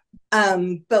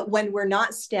 But when we're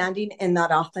not standing in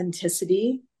that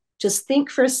authenticity, just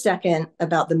think for a second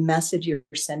about the message you're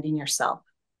sending yourself.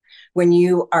 When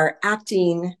you are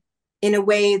acting in a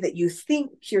way that you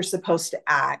think you're supposed to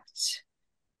act,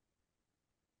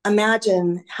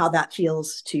 imagine how that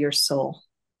feels to your soul,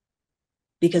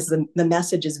 because the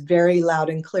message is very loud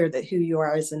and clear that who you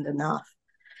are isn't enough.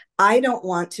 I don't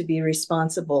want to be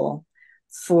responsible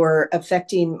for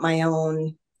affecting my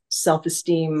own self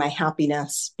esteem, my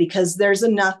happiness, because there's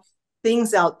enough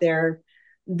things out there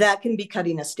that can be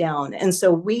cutting us down. And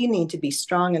so we need to be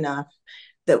strong enough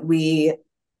that we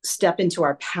step into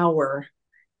our power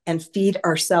and feed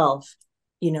ourselves,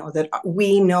 that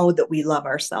we know that we love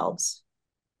ourselves.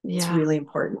 It's Yeah. really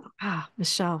important. Ah,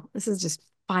 Michelle, this is just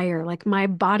fire. Like my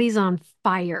body's on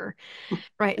fire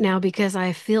right now because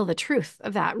I feel the truth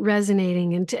of that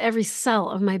resonating into every cell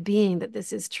of my being that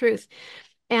this is truth.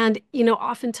 And,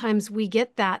 oftentimes we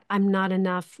get that I'm not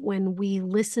enough when we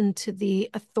listen to the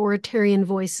authoritarian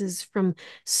voices from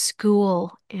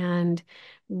school and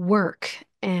work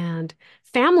and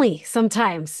family,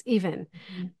 sometimes even,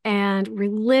 and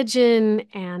religion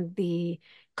and the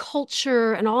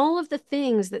culture and all of the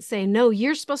things that say, no,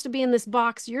 you're supposed to be in this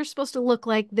box, you're supposed to look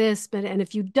like this, and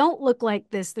if you don't look like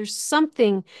this, there's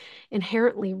something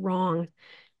inherently wrong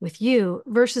with you,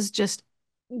 versus just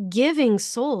giving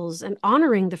souls and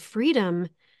honoring the freedom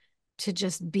to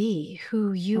just be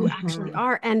who you actually Mm-hmm.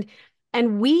 are.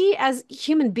 And we as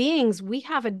human beings, we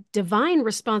have a divine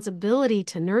responsibility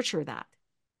to nurture that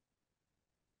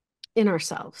in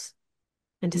ourselves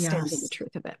and to stand in the Yes.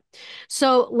 truth of it.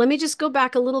 So let me just go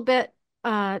back a little bit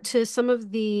to some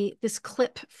of this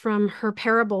clip from her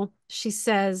parable. She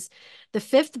says, the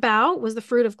fifth bough was the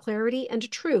fruit of clarity and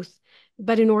truth.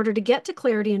 But in order to get to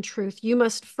clarity and truth, you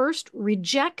must first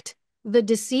reject the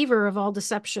deceiver of all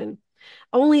deception.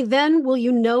 Only then will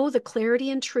you know the clarity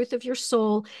and truth of your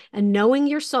soul, and knowing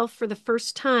yourself for the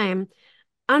first time,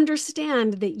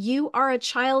 understand that you are a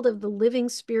child of the living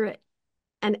spirit.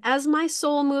 And as my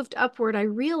soul moved upward, I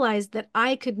realized that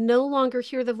I could no longer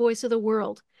hear the voice of the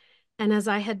world. And as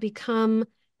I had become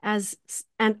as,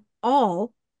 and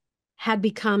all had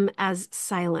become as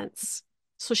silence.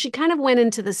 So she kind of went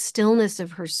into the stillness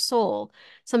of her soul,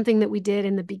 something that we did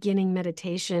in the beginning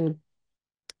meditation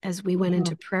as we went Mm-hmm.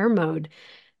 into prayer mode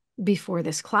before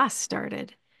this class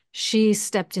started. She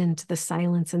stepped into the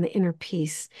silence and the inner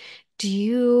peace. Do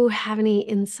you have any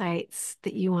insights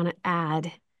that you want to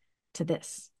add to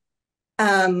this?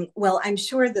 Well, I'm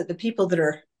sure that the people that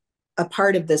are a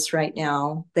part of this right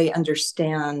now, they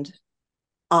understand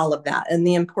all of that and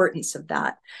the importance of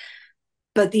that.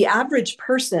 But the average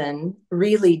person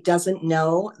really doesn't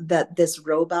know that this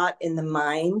robot in the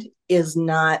mind is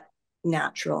not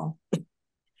natural.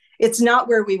 It's not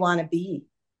where we want to be.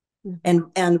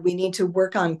 Mhm. And we need to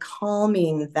work on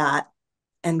calming that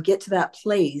and get to that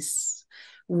place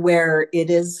where it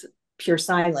is pure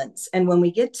silence. And when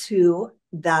we get to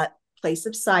that place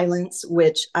of silence,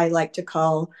 which I like to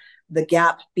call the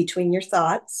gap between your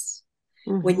thoughts,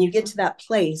 when Mhm. you get to that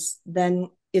place, then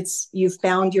it's you've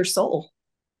found your soul.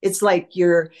 It's like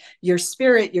your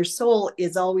spirit, your soul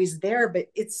is always there, but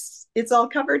it's all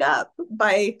covered up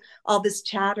by all this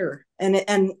chatter.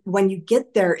 And when you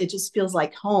get there, it just feels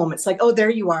like home. It's like, oh,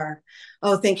 there you are.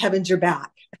 Oh, thank heavens you're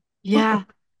back. Yeah.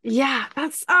 Yeah,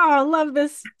 that's I love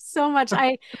this so much.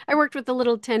 I worked with a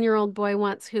little 10-year-old boy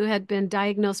once who had been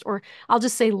diagnosed, or I'll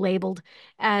just say labeled,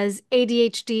 as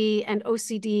ADHD and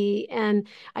OCD, and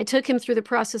I took him through the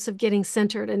process of getting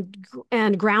centered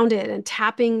and grounded and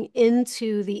tapping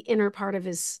into the inner part of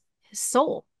his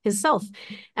soul, his self.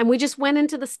 And we just went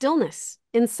into the stillness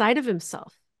inside of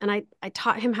himself. And I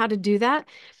taught him how to do that.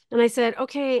 And I said,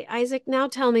 okay, Isaac, now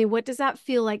tell me, what does that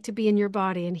feel like to be in your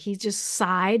body? And he just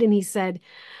sighed and he said,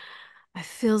 it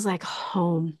feels like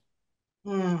home.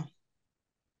 Mm,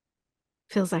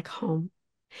 Feels like home.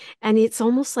 And it's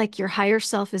almost like your higher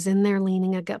self is in there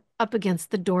leaning up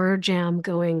against the door jamb,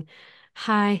 going,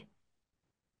 hi,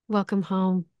 welcome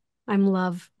home. I'm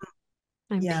love.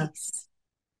 I'm yes. peace.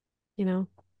 You know?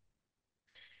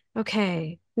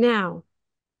 Okay. Now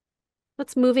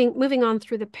let's moving on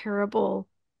through the parable.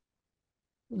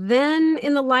 Then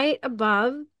in the light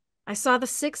above, I saw the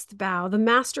sixth bough. The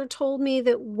master told me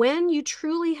that when you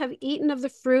truly have eaten of the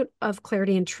fruit of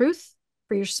clarity and truth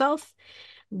for yourself,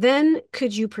 then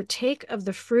could you partake of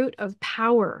the fruit of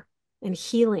power and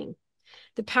healing,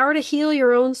 the power to heal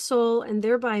your own soul and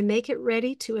thereby make it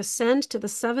ready to ascend to the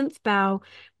seventh bough,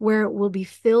 where it will be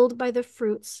filled by the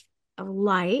fruits of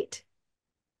light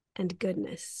and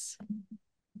goodness.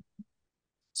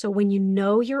 So when you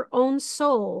know your own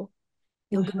soul,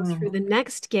 you'll go through Mhm. the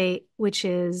next gate, which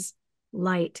is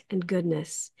light and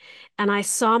goodness. And I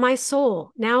saw my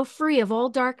soul, now free of all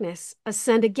darkness,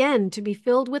 ascend again to be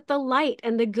filled with the light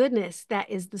and the goodness that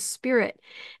is the Spirit.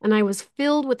 And I was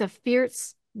filled with a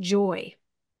fierce joy.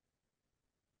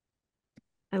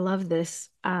 I love this.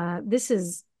 This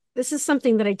is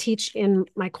something that I teach in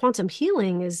my quantum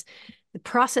healing. Is the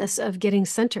process of getting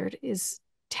centered, is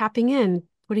tapping in,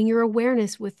 putting your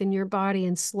awareness within your body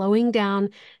and slowing down,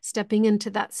 stepping into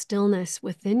that stillness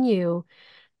within you,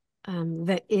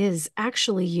 that is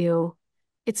actually you.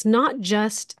 It's not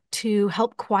just to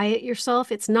help quiet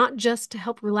yourself. It's not just to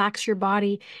help relax your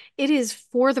body. It is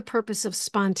for the purpose of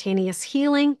spontaneous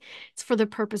healing. It's for the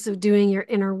purpose of doing your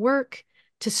inner work,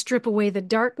 to strip away the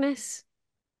darkness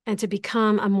and to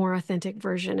become a more authentic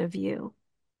version of you.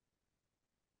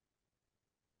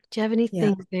 Do you have Yeah.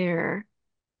 anything there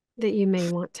that you may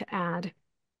want to add?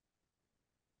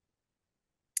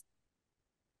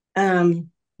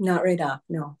 Not right off,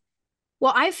 no.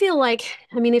 Well, I feel like,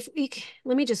 I mean,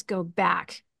 let me just go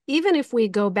back. Even if we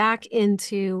go back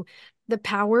into the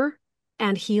power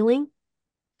and healing,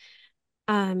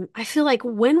 I feel like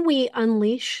when we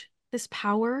unleash this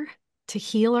power to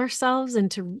heal ourselves and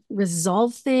to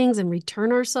resolve things and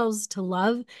return ourselves to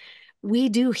love, we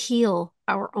do heal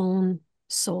our own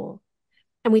soul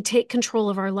and we take control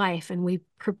of our life and we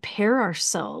prepare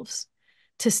ourselves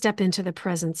to step into the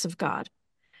presence of God.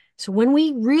 So when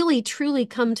we really truly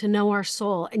come to know our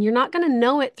soul, and you're not going to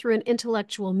know it through an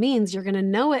intellectual means, you're going to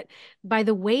know it by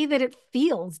the way that it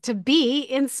feels to be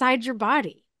inside your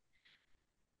body.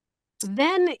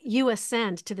 Then you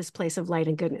ascend to this place of light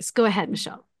and goodness. Go ahead,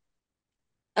 Michelle.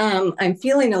 I'm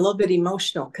feeling a little bit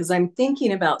emotional because I'm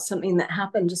thinking about something that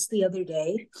happened just the other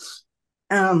day.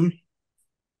 Um,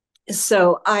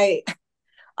 so I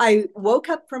woke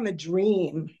up from a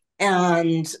dream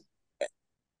and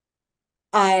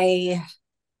I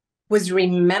was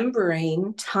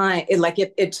remembering time.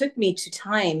 It took me to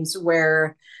times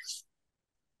where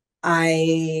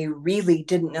I really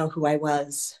didn't know who I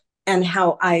was and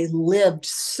how I lived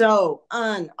so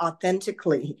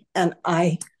unauthentically. And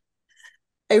I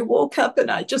woke up and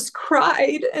I just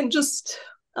cried and just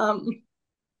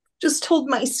told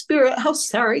my spirit how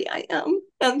sorry I am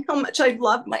and how much I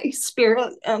love my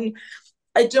spirit. And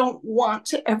I don't want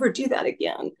to ever do that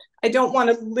again. I don't want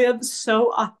to live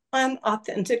so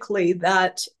unauthentically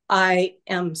that I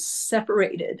am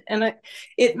separated. And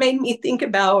it made me think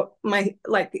about like,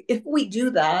 if we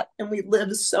do that and we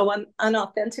live so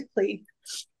unauthentically,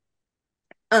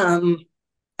 um,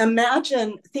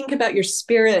 think about your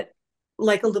spirit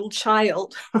like a little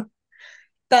child.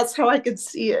 That's how I could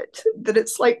see it. That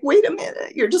it's like, wait a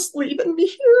minute, you're just leaving me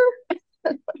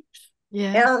here.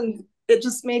 Yeah. And it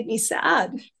just made me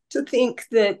sad to think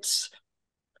that,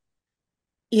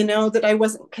 that I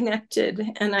wasn't connected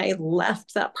and I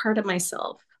left that part of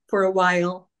myself for a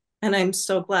while. And I'm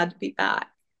so glad to be back.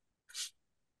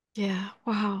 Yeah.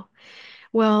 Wow.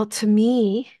 Well, to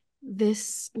me,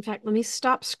 in fact, let me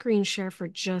stop screen share for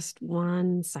just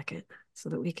 1 second so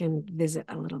that we can visit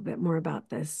a little bit more about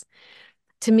this.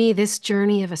 To me, this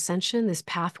journey of ascension, this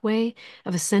pathway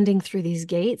of ascending through these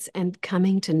gates and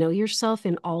coming to know yourself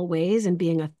in all ways and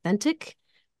being authentic,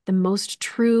 the most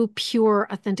true, pure,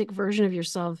 authentic version of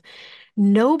yourself,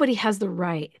 nobody has the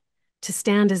right to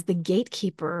stand as the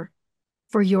gatekeeper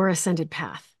for your ascended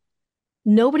path.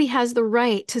 Nobody has the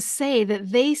right to say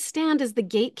that they stand as the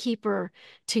gatekeeper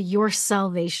to your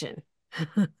salvation.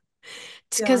 Yeah.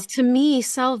 Because to me,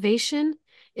 salvation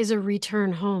is a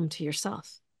return home to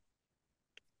yourself.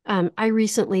 I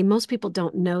recently, most people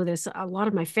don't know this. A lot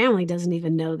of my family doesn't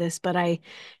even know this, but I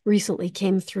recently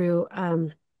came through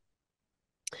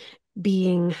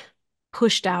being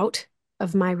pushed out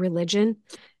of my religion.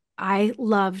 I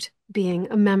loved being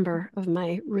a member of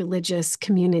my religious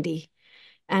community,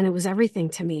 and it was everything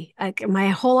to me. Like my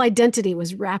whole identity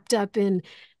was wrapped up in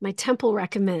my temple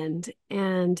recommend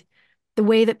and the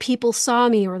way that people saw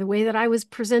me or the way that I was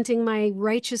presenting my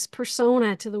righteous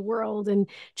persona to the world and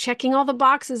checking all the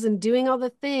boxes and doing all the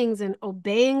things and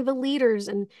obeying the leaders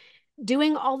and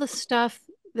doing all the stuff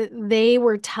that they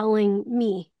were telling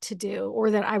me to do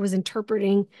or that I was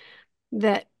interpreting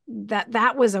that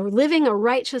was a living a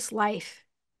righteous life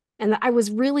and that I was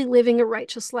really living a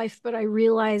righteous life. But I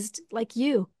realized, like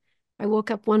you, I woke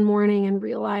up one morning and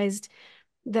realized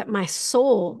that my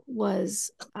soul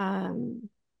was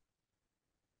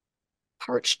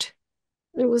parched.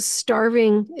 It was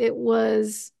starving. It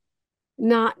was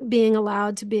not being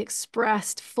allowed to be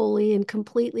expressed fully and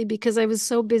completely because I was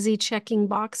so busy checking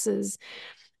boxes.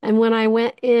 And when I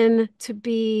went in to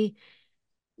be,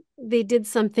 they did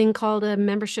something called a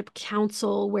membership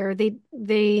council where they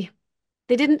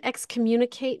didn't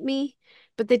excommunicate me,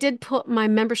 but they did put my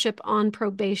membership on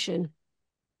probation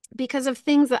because of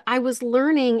things that I was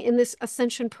learning in this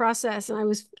ascension process.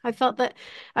 And I felt that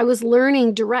I was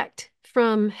learning direct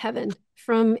from heaven,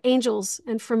 from angels,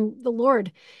 and from the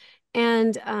Lord.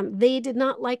 And they did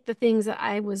not like the things that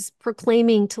I was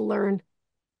proclaiming to learn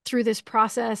through this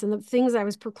process and the things I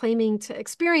was proclaiming to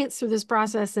experience through this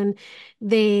process. And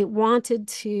they wanted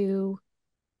to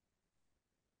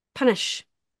punish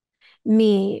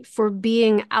me for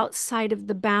being outside of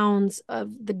the bounds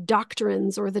of the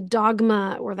doctrines or the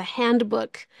dogma or the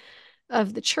handbook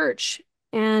of the church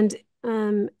and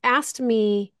asked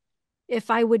me if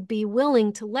I would be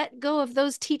willing to let go of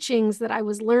those teachings that I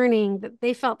was learning that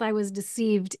they felt I was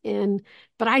deceived in,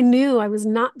 but I knew I was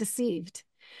not deceived.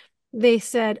 They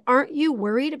said, "Aren't you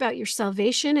worried about your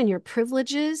salvation and your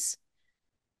privileges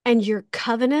and your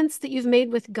covenants that you've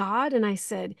made with God?" And I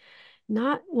said,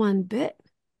 "Not one bit.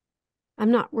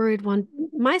 I'm not worried one.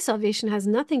 My salvation has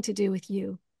nothing to do with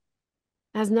you.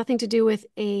 It has nothing to do with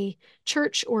a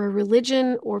church or a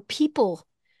religion or people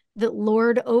that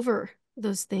lord over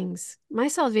those things. My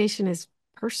salvation is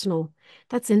personal.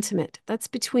 That's intimate. That's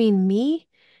between me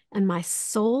and my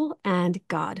soul and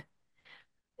God.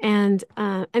 And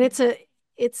it's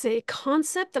a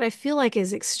concept that I feel like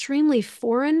is extremely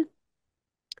foreign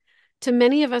to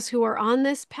many of us who are on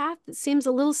this path. It seems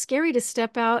a little scary to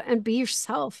step out and be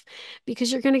yourself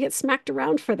because you're going to get smacked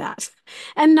around for that.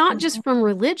 And not just from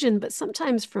religion, but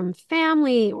sometimes from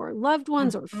family or loved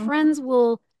ones or Mhm. friends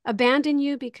will abandon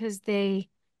you because they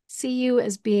see you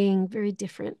as being very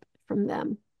different from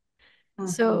them. Mhm.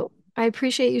 So I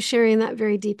appreciate you sharing that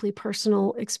very deeply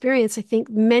personal experience. I think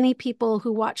many people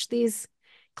who watch these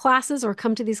classes or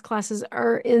come to these classes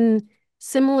are in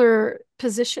similar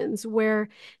positions where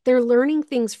they're learning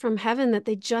things from heaven that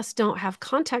they just don't have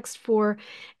context for.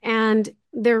 And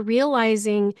they're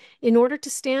realizing in order to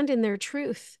stand in their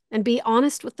truth and be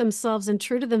honest with themselves and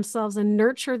true to themselves and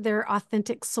nurture their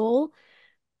authentic soul,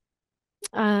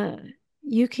 uh,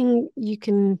 you can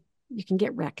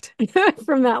get wrecked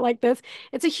from that like this.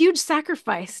 It's a huge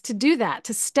sacrifice to do that,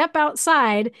 to step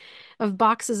outside of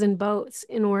boxes and boats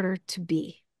in order to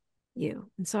be you.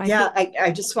 And so I Yeah, think,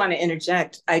 I just want to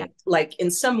interject. yeah, I like in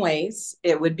some ways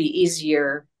it would be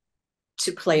easier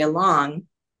to play along,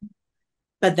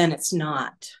 but then it's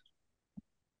not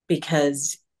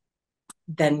because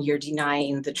then you're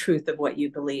denying the truth of what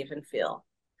you believe and feel.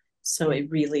 So yeah. it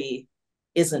really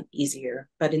isn't easier,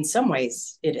 but in some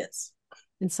ways it is.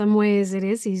 In some ways it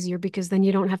is easier because then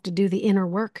you don't have to do the inner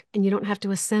work and you don't have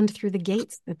to ascend through the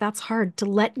gates. That's hard to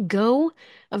let go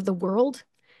of the world.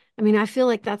 I mean, I feel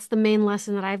like that's the main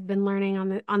lesson that I've been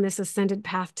learning on this ascended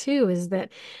path too, is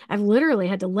that I've literally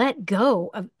had to let go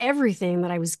of everything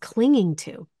that I was clinging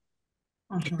to.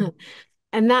 Mhm.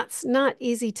 And that's not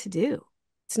easy to do.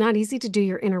 It's not easy to do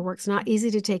your inner work. It's not easy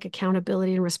to take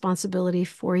accountability and responsibility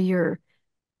for your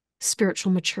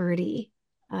spiritual maturity.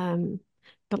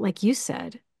 But like you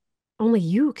said, only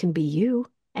you can be you.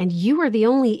 And you are the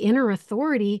only inner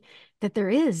authority that there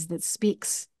is that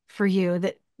speaks for you,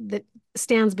 that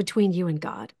stands between you and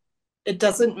God. It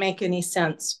doesn't make any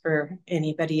sense for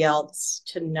anybody else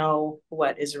to know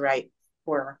what is right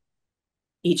for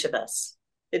each of us.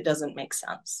 It doesn't make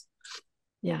sense.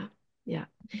 Yeah. Yeah.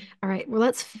 All right. Well,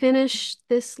 let's finish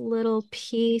this little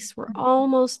piece. We're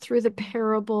almost through the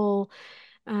parable.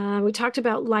 We talked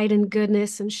about light and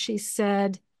goodness, and she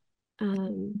said,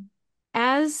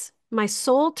 as my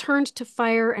soul turned to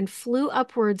fire and flew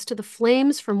upwards to the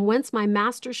flames from whence my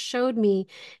master showed me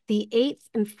the eighth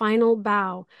and final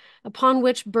bough, upon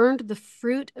which burned the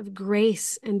fruit of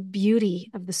grace and beauty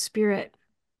of the Spirit.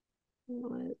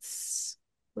 Let's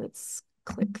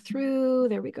click through.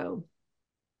 There we go.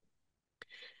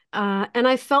 And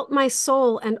I felt my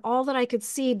soul and all that I could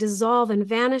see dissolve and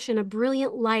vanish in a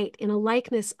brilliant light, in a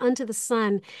likeness unto the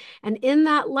sun. And in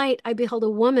that light I beheld a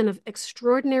woman of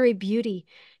extraordinary beauty,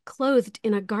 clothed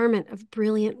in a garment of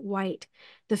brilliant white.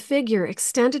 The figure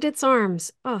extended its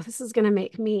arms. Oh, this is going to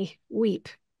make me weep.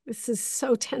 This is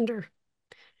so tender.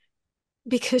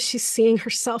 Because she's seeing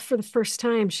herself for the first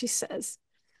time, she says.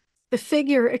 The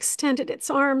figure extended its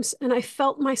arms, and I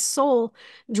felt my soul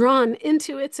drawn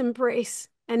into its embrace.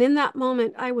 And in that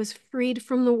moment, I was freed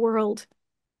from the world.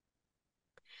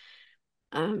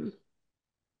 I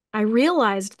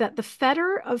realized that the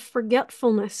fetter of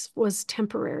forgetfulness was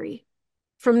temporary.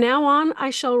 From now on,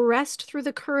 I shall rest through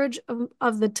the courage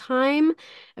of the time,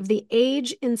 of the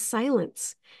age in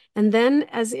silence. And then,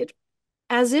 as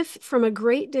if from a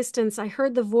great distance, I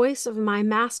heard the voice of my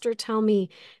master tell me,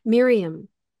 Miriam,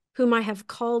 whom I have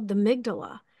called the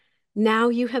Migdala, now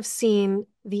you have seen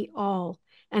the all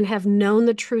and have known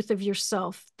the truth of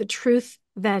yourself, the truth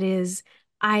that is,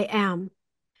 I am.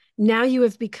 Now you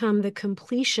have become the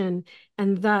completion,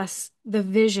 and thus the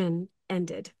vision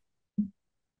ended.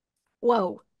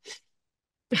 Whoa.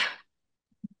 I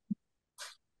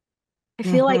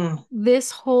feel like Mm-hmm.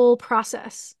 this whole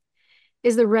process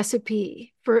is the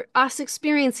recipe for us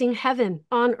experiencing heaven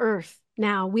on earth.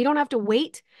 Now, we don't have to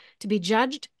wait to be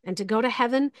judged and to go to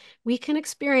heaven. We can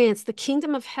experience the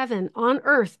kingdom of heaven on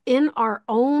earth in our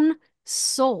own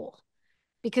soul,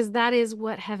 because that is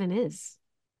what heaven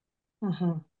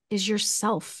Mm-hmm. is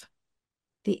yourself,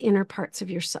 the inner parts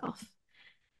of yourself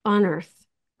on earth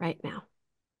right now.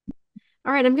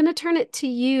 All right, I'm going to turn it to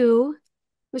you,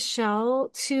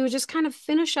 Michelle, to just kind of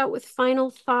finish out with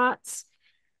final thoughts.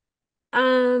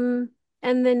 Um,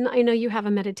 and then I know you have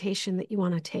a meditation that you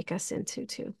want to take us into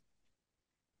too.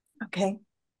 Okay.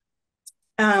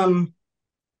 Um,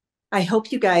 I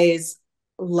hope you guys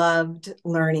loved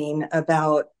learning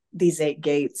about these eight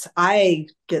gates. I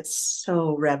get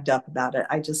so revved up about it.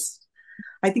 I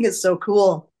think it's so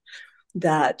cool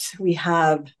that we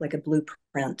have like a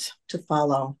blueprint to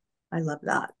follow. I love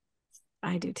that.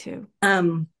 I do too.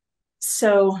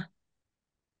 So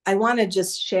I want to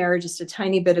just share just a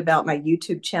tiny bit about my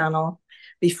YouTube channel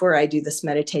before I do this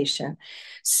meditation.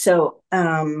 So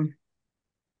I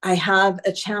have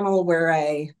a channel where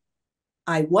I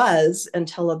was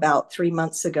until about 3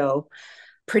 months ago,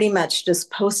 pretty much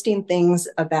just posting things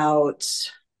about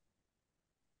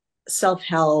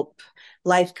self-help,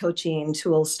 life coaching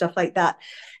tools, stuff like that.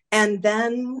 And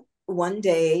then one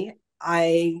day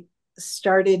I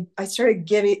started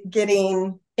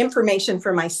getting information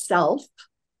for myself.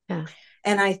 Yeah.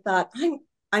 And I thought,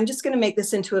 I'm just going to make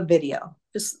this into a video,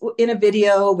 just in a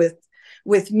video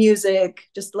with music,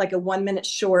 just like a 1 minute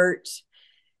short.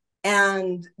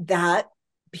 And that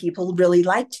people really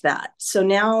liked that. So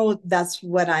now that's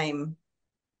what I'm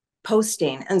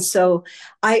posting. And so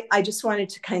I just wanted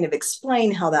to kind of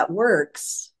explain how that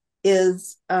works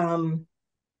is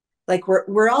like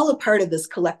we're all a part of this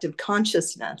collective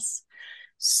consciousness.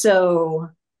 So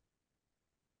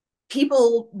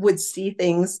people would see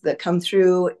things that come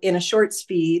through in a short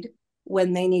speed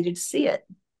when they needed to see it.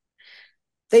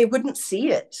 They wouldn't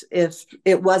see it if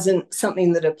it wasn't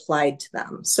something that applied to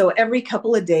them. So every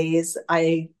couple of days,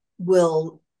 I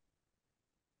will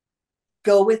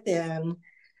go within,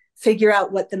 figure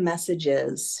out what the message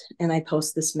is, and I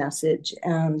post this message.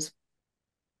 And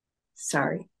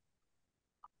sorry.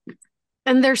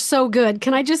 And they're so good.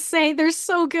 Can I just say they're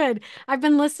so good? I've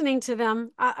been listening to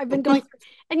them. I've been going through,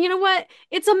 and you know what?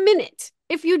 It's a minute.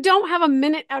 If you don't have a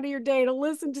minute out of your day to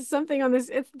listen to something on this,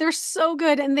 they're so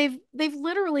good. And they've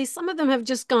literally, some of them have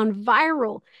just gone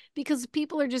viral because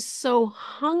people are just so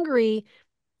hungry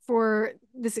for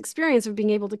this experience of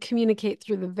being able to communicate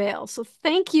through the veil. So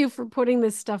thank you for putting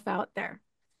this stuff out there.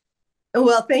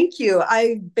 Well, thank you.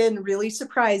 I've been really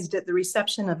surprised at the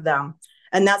reception of them.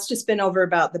 And that's just been over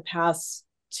about the past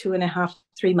 2.5,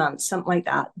 3 months, something like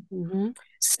that. Mm-hmm.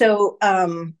 So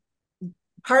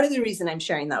part of the reason I'm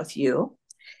sharing that with you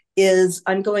is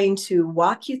I'm going to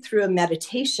walk you through a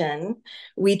meditation.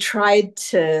 We tried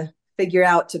to figure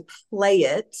out to play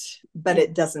it, but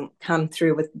it doesn't come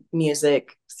through with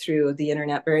music through the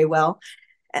internet very well.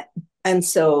 And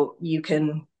so you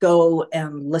can go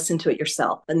and listen to it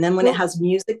yourself. And then when it has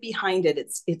music behind it,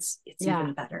 it's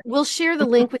even better. We'll share the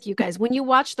link with you guys. When you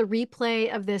watch the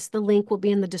replay of this, the link will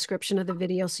be in the description of the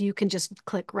video, so you can just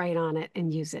click right on it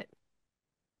and use it.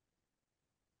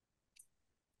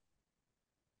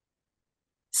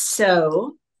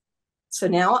 So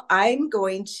now I'm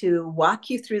going to walk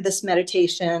you through this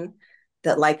meditation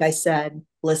that, like I said,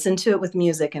 listen to it with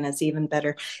music and it's even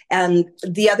better. And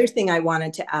the other thing I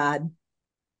wanted to add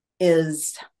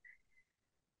is,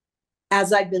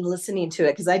 as I've been listening to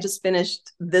it, because I just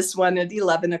finished this one at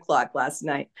 11 o'clock last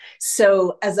night.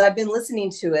 So as I've been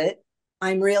listening to it,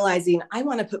 I'm realizing I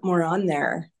want to put more on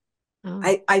there.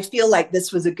 I feel like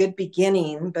this was a good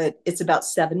beginning, but it's about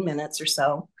 7 minutes or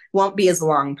so. Won't be as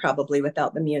long probably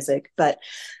without the music, but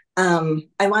I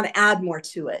want to add more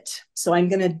to it. So I'm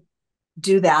going to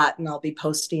do that, and I'll be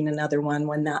posting another one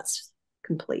when that's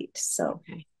complete. So,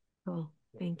 okay, cool.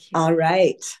 Thank you. All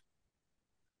right.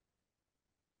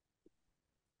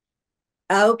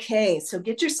 Okay, so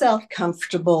get yourself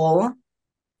comfortable.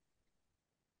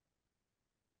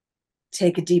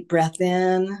 Take a deep breath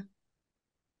in.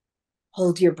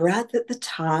 Hold your breath at the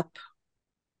top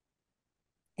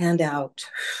and out.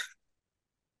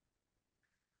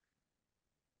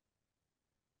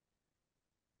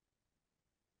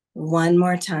 One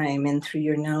more time, in through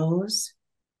your nose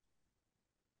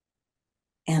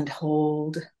and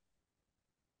hold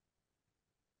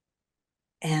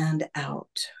and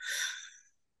out.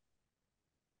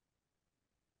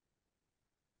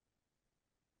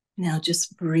 Now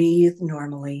just breathe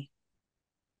normally.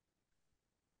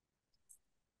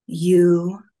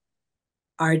 You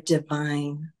are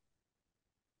divine.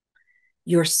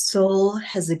 Your soul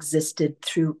has existed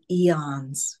through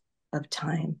eons of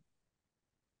time.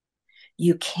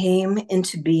 You came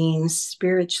into being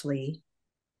spiritually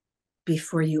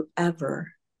before you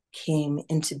ever came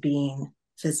into being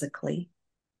physically.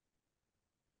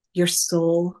 Your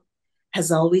soul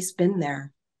has always been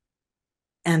there,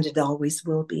 and it always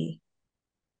will be.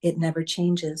 It never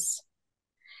changes.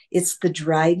 It's the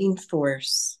driving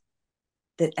force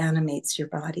that animates your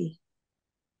body.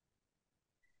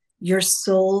 Your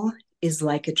soul is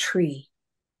like a tree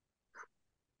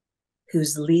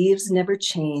whose leaves never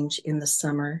change in the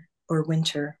summer or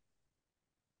winter.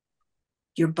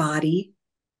 Your body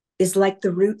is like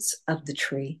the roots of the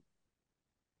tree.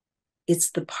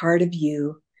 It's the part of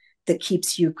you that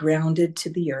keeps you grounded to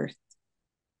the earth.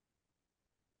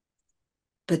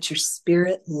 But your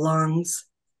spirit longs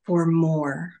for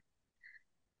more.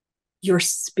 Your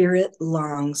spirit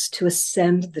longs to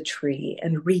ascend the tree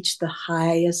and reach the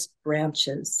highest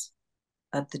branches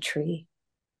of the tree.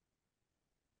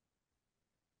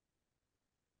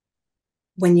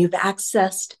 When you've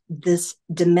accessed this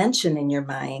dimension in your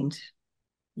mind,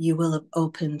 you will have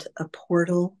opened a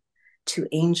portal to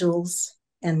angels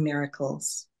and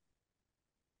miracles.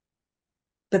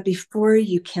 But before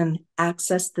you can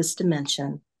access this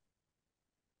dimension,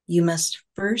 you must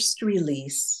first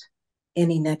release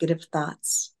any negative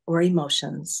thoughts or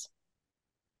emotions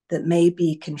that may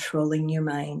be controlling your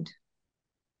mind.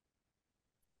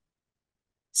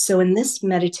 So in this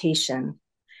meditation,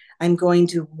 I'm going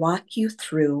to walk you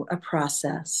through a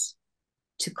process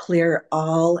to clear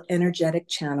all energetic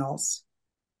channels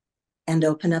and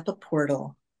open up a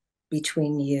portal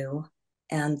between you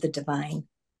and the divine.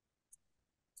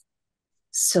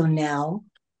 So now,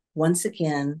 once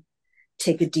again,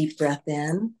 take a deep breath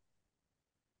in,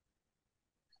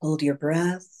 hold your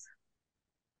breath,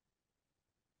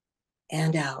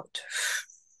 and out.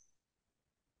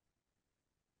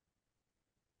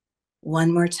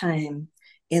 One more time,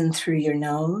 in through your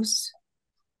nose,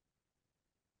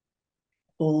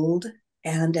 hold,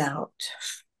 and out.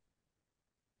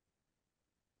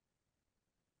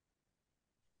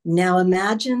 Now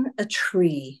imagine a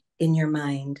tree in your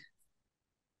mind.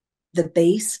 The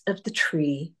base of the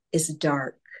tree is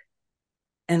dark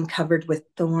and covered with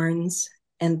thorns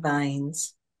and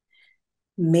vines,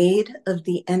 made of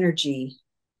the energy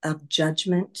of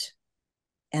judgment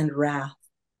and wrath.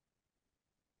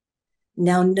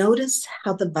 Now notice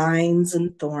how the vines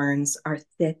and thorns are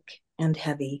thick and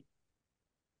heavy,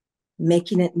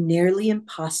 making it nearly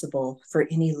impossible for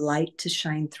any light to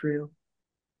shine through.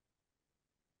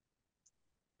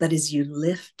 But as you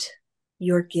lift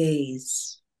your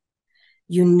gaze,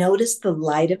 You notice the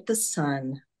light of the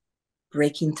sun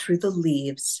breaking through the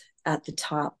leaves at the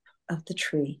top of the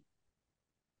tree.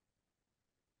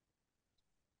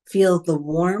 Feel the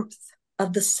warmth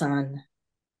of the sun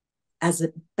as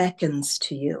it beckons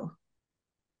to you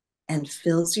and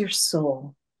fills your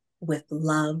soul with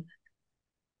love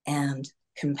and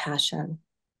compassion.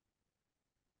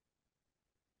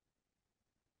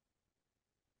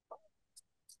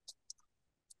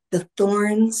 The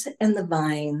thorns and the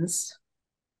vines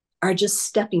are just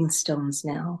stepping stones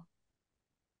now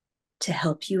to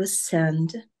help you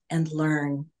ascend and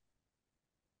learn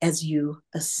as you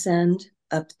ascend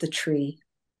up the tree.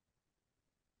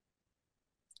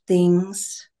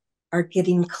 Things are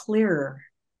getting clearer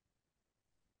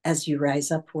as you rise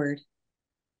upward.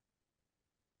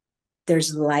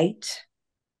 There's light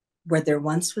where there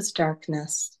once was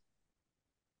darkness,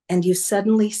 and you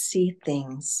suddenly see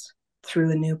things through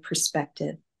a new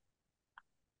perspective.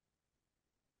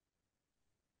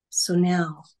 So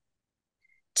now,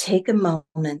 take a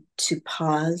moment to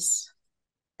pause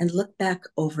and look back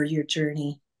over your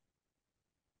journey.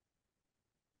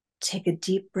 Take a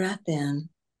deep breath in,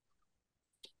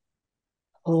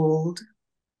 hold,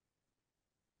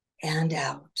 and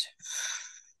out.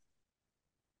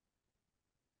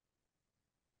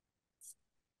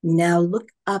 Now look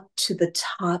up to the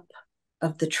top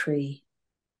of the tree.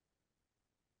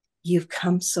 You've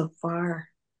come so far.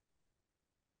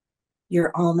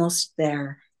 You're almost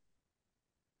there.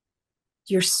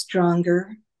 You're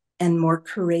stronger and more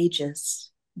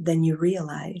courageous than you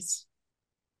realize.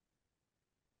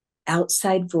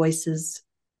 Outside voices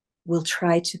will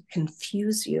try to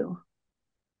confuse you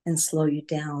and slow you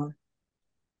down,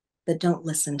 but don't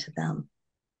listen to them.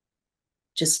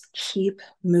 Just keep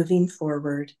moving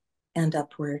forward and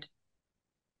upward.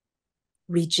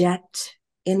 Reject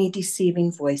any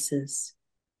deceiving voices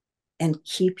and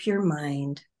keep your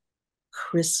mind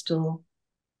crystal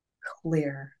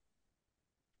clear.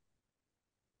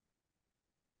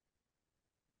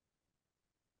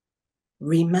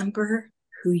 Remember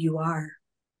who you are.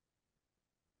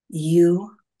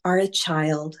 You are a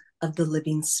child of the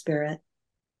living spirit.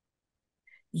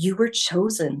 You were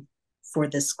chosen for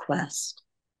this quest.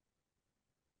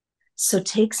 So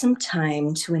take some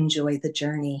time to enjoy the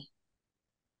journey.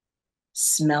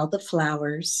 Smell the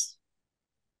flowers,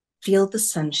 feel the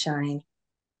sunshine,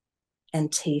 and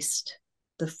taste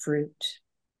the fruit.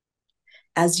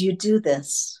 As you do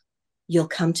this, you'll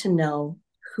come to know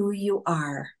who you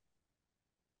are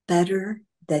better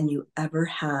than you ever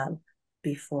have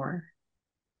before.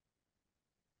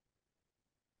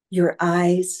 Your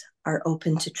eyes are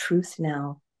open to truth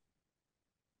now,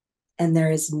 and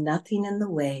there is nothing in the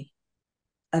way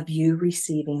of you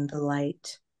receiving the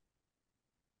light.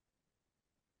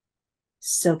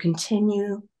 So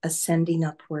continue ascending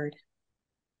upward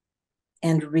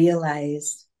and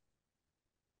realize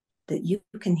that you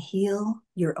can heal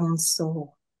your own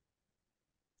soul.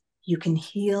 You can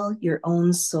heal your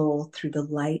own soul through the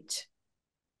light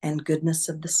and goodness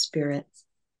of the Spirit.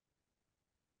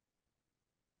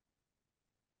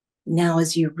 Now,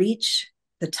 as you reach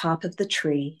the top of the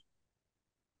tree,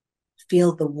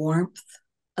 feel the warmth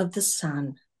of the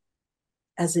sun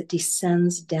as it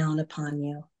descends down upon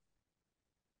you.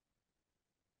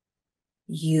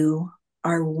 You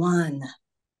are one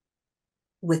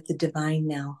with the divine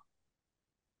now,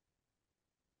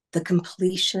 the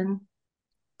completion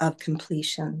of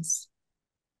completions,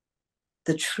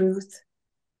 the truth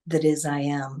that is I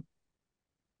am.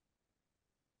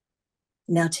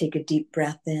 Now take a deep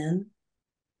breath in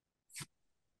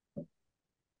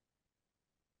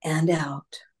and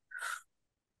out.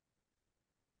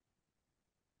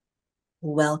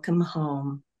 Welcome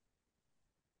home.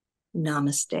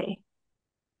 Namaste.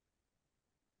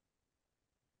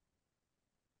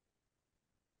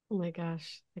 Oh my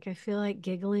gosh. Like I feel like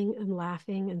giggling and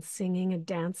laughing and singing and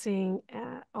dancing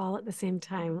all at the same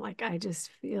time. Like I just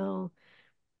feel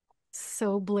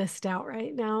so blissed out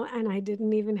right now. And I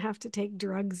didn't even have to take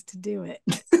drugs to do it.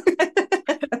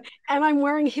 And I'm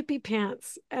wearing hippie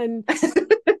pants. And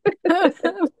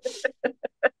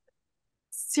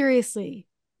seriously,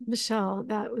 Michelle,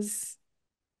 that was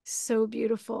so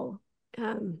beautiful.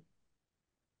 Um,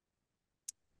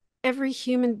 every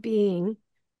human being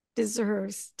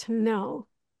deserves to know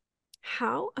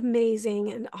how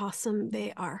amazing and awesome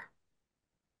they are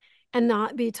and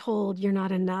not be told you're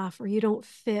not enough or you don't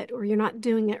fit or you're not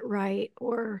doing it right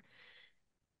or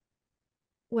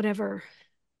whatever.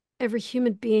 Every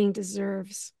human being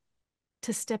deserves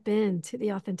to step into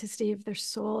the authenticity of their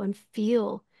soul and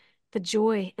feel the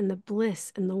joy and the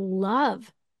bliss and the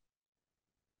love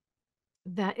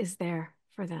that is there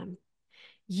for them.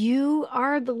 You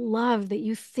are the love that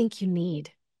you think you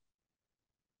need.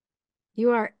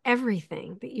 You are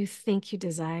everything that you think you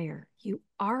desire. You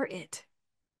are it.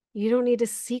 You don't need to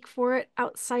seek for it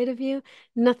outside of you.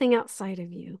 Nothing outside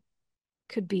of you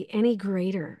could be any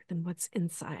greater than what's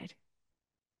inside.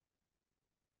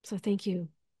 So thank you.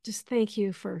 Just thank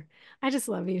you for, I just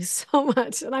love you so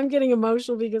much. And I'm getting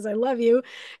emotional because I love you,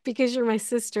 because you're my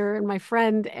sister and my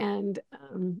friend. And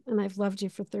I've loved you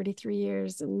for 33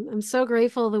 years. And I'm so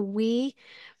grateful that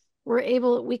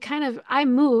I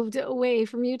moved away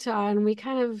from Utah and we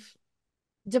kind of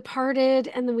departed,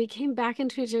 and then we came back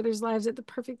into each other's lives at the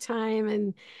perfect time.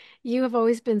 And you have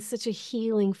always been such a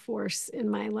healing force in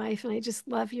my life. And I just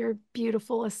love your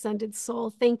beautiful ascended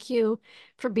soul. Thank you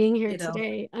for being here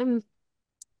today. I'm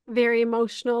very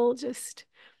emotional, just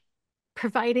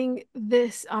providing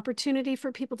this opportunity for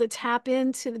people to tap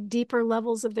into the deeper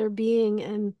levels of their being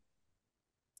and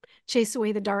chase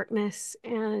away the darkness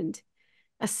and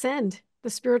ascend the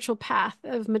spiritual path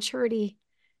of maturity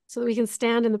so that we can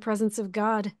stand in the presence of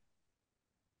God.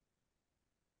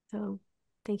 So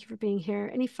thank you for being here.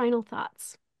 Any final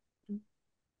thoughts?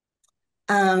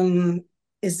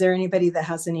 Is there anybody that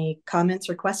has any comments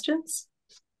or questions?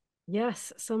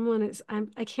 Yes, someone is.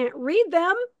 I can't read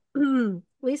them.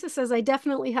 Lisa says, I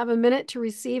definitely have a minute to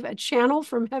receive a channel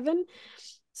from heaven.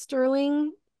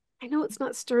 Sterling, I know it's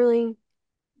not Sterling,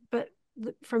 but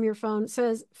from your phone,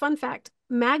 says, fun fact,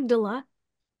 Magdala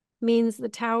means the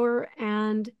tower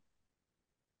and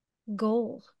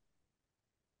goal.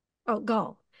 Oh,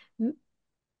 Gal.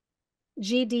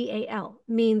 Gdal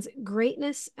means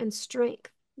greatness and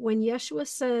strength. When Yeshua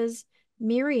says,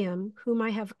 Miriam, whom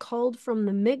I have called from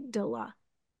the Migdala,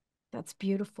 that's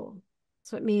beautiful.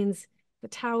 So it means the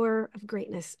tower of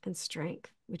greatness and strength,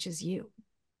 which is you.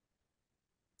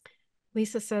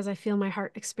 Lisa says, I feel my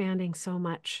heart expanding so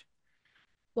much.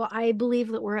 Well, I believe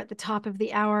that we're at the top of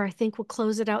the hour. I think we'll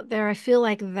close it out there. I feel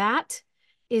like that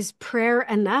is prayer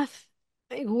enough.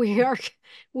 We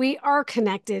are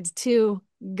connected to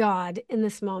God in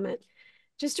this moment.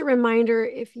 Just a reminder,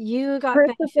 if you got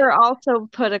benefit. Christopher also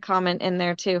put a comment in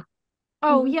there too.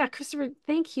 Oh, yeah, Christopher,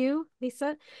 thank you,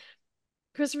 Lisa.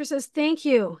 Christopher says, thank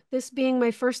you. This being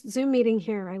my first Zoom meeting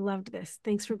here. I loved this.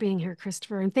 Thanks for being here,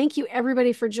 Christopher. And thank you,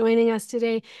 everybody, for joining us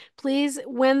today. Please,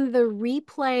 when the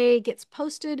replay gets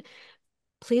posted,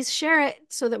 please share it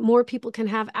so that more people can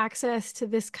have access to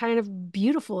this kind of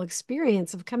beautiful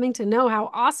experience of coming to know how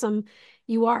awesome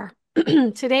you are.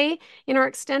 Today, in our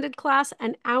extended class,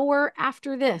 an hour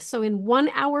after this, so in 1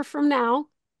 hour from now,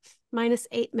 minus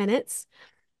 8 minutes,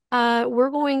 we're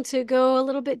going to go a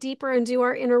little bit deeper and do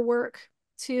our inner work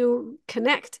to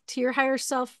connect to your higher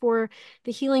self for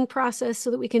the healing process so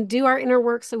that we can do our inner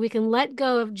work, so we can let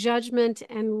go of judgment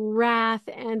and wrath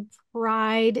and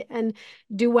pride and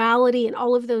duality and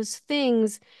all of those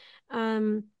things.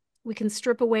 We can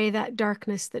strip away that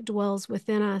darkness that dwells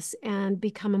within us and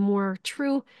become a more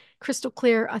true, crystal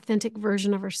clear, authentic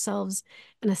version of ourselves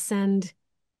and ascend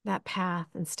that path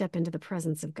and step into the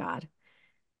presence of God.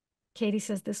 Katie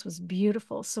says, this was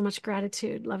beautiful. So much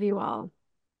gratitude. Love you all.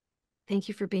 Thank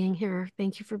you for being here.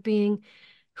 Thank you for being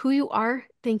who you are.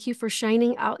 Thank you for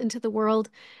shining out into the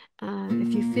world.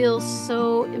 If you feel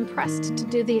so impressed to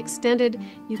do the extended,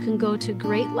 you can go to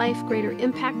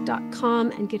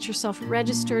greatlifegreaterimpact.com and get yourself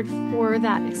registered for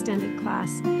that extended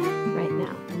class right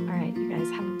now. All right, you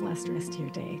guys have a blessed rest of your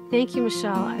day. Thank you,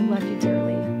 Michelle. I love you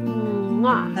dearly.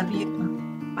 Mwah. Love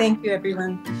you. Thank you,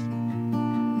 everyone.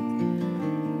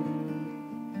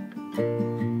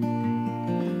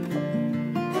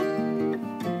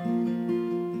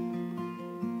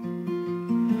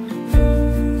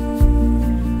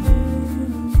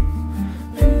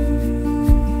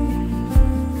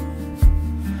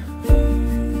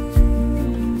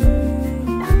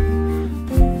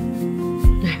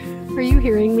 Are you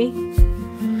hearing me?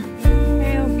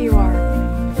 I hope you are.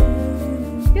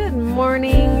 Good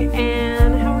morning,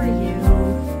 Anne. How are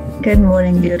you? Good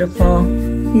morning, beautiful.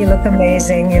 You look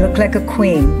amazing. You look like a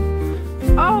queen.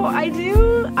 Oh, I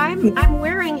do? I'm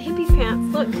wearing hippie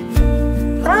pants. Look.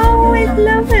 Oh, I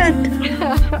love it.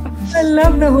 I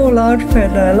love the whole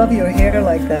outfit. I love your hair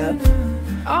like that.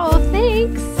 Oh,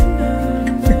 thanks.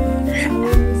 I'm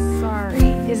sorry.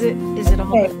 Is it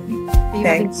all Hey, good? Are you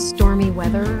having stormy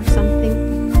weather or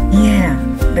something? Yeah,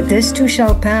 but this too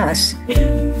shall pass.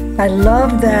 I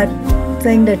love that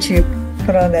thing that you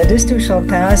put on there. This too shall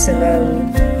pass, and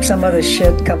then some other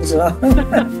shit comes along.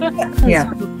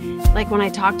 Yeah. Like when I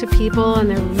talk to people and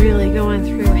they're really going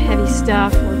through heavy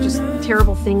stuff or just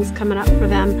terrible things coming up for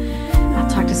them, I'll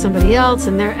talk to somebody else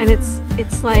and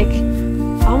it's like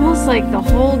almost like the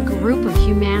whole group of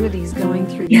humanity's going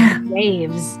through these Yeah.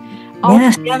 waves all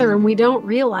Yes. together, and we don't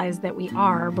realize that we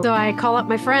are. So I call up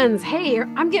my friends, hey,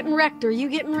 I'm getting wrecked. Are you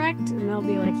getting wrecked? And they'll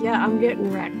be like, yeah, I'm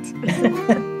getting wrecked.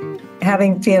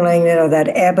 Having feeling, that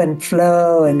ebb and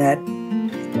flow, and that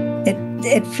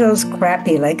it feels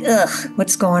crappy, like, ugh,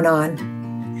 what's going on?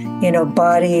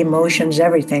 Body, emotions,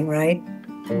 everything, right?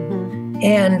 Mhm.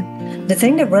 And the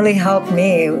thing that really helped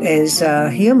me is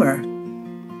humor.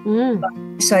 Mm.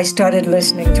 So I started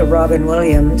listening to Robin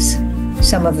Williams,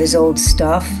 some of his old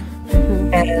stuff,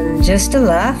 Mhm. and just the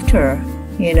laughter,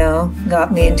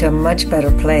 got me into a much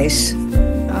better place.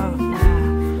 Oh,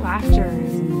 yeah. Laughter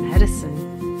is medicine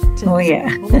to Oh, yeah.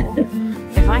 the soul.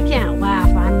 If I can't laugh,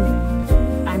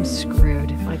 I'm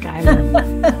screwed. Like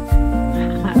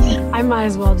I might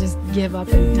as well just give up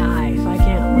and die if I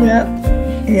can't laugh.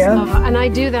 Yeah. So, and I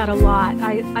do that a lot.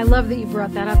 I love that you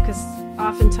brought that up, because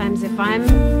oftentimes if I'm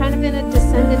kind of in a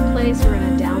descended place or in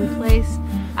a down place,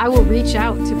 I will reach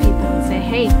out to people and say,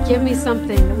 hey, give me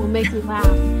something that will make me laugh.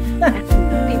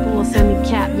 And people will send me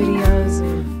cat videos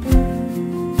and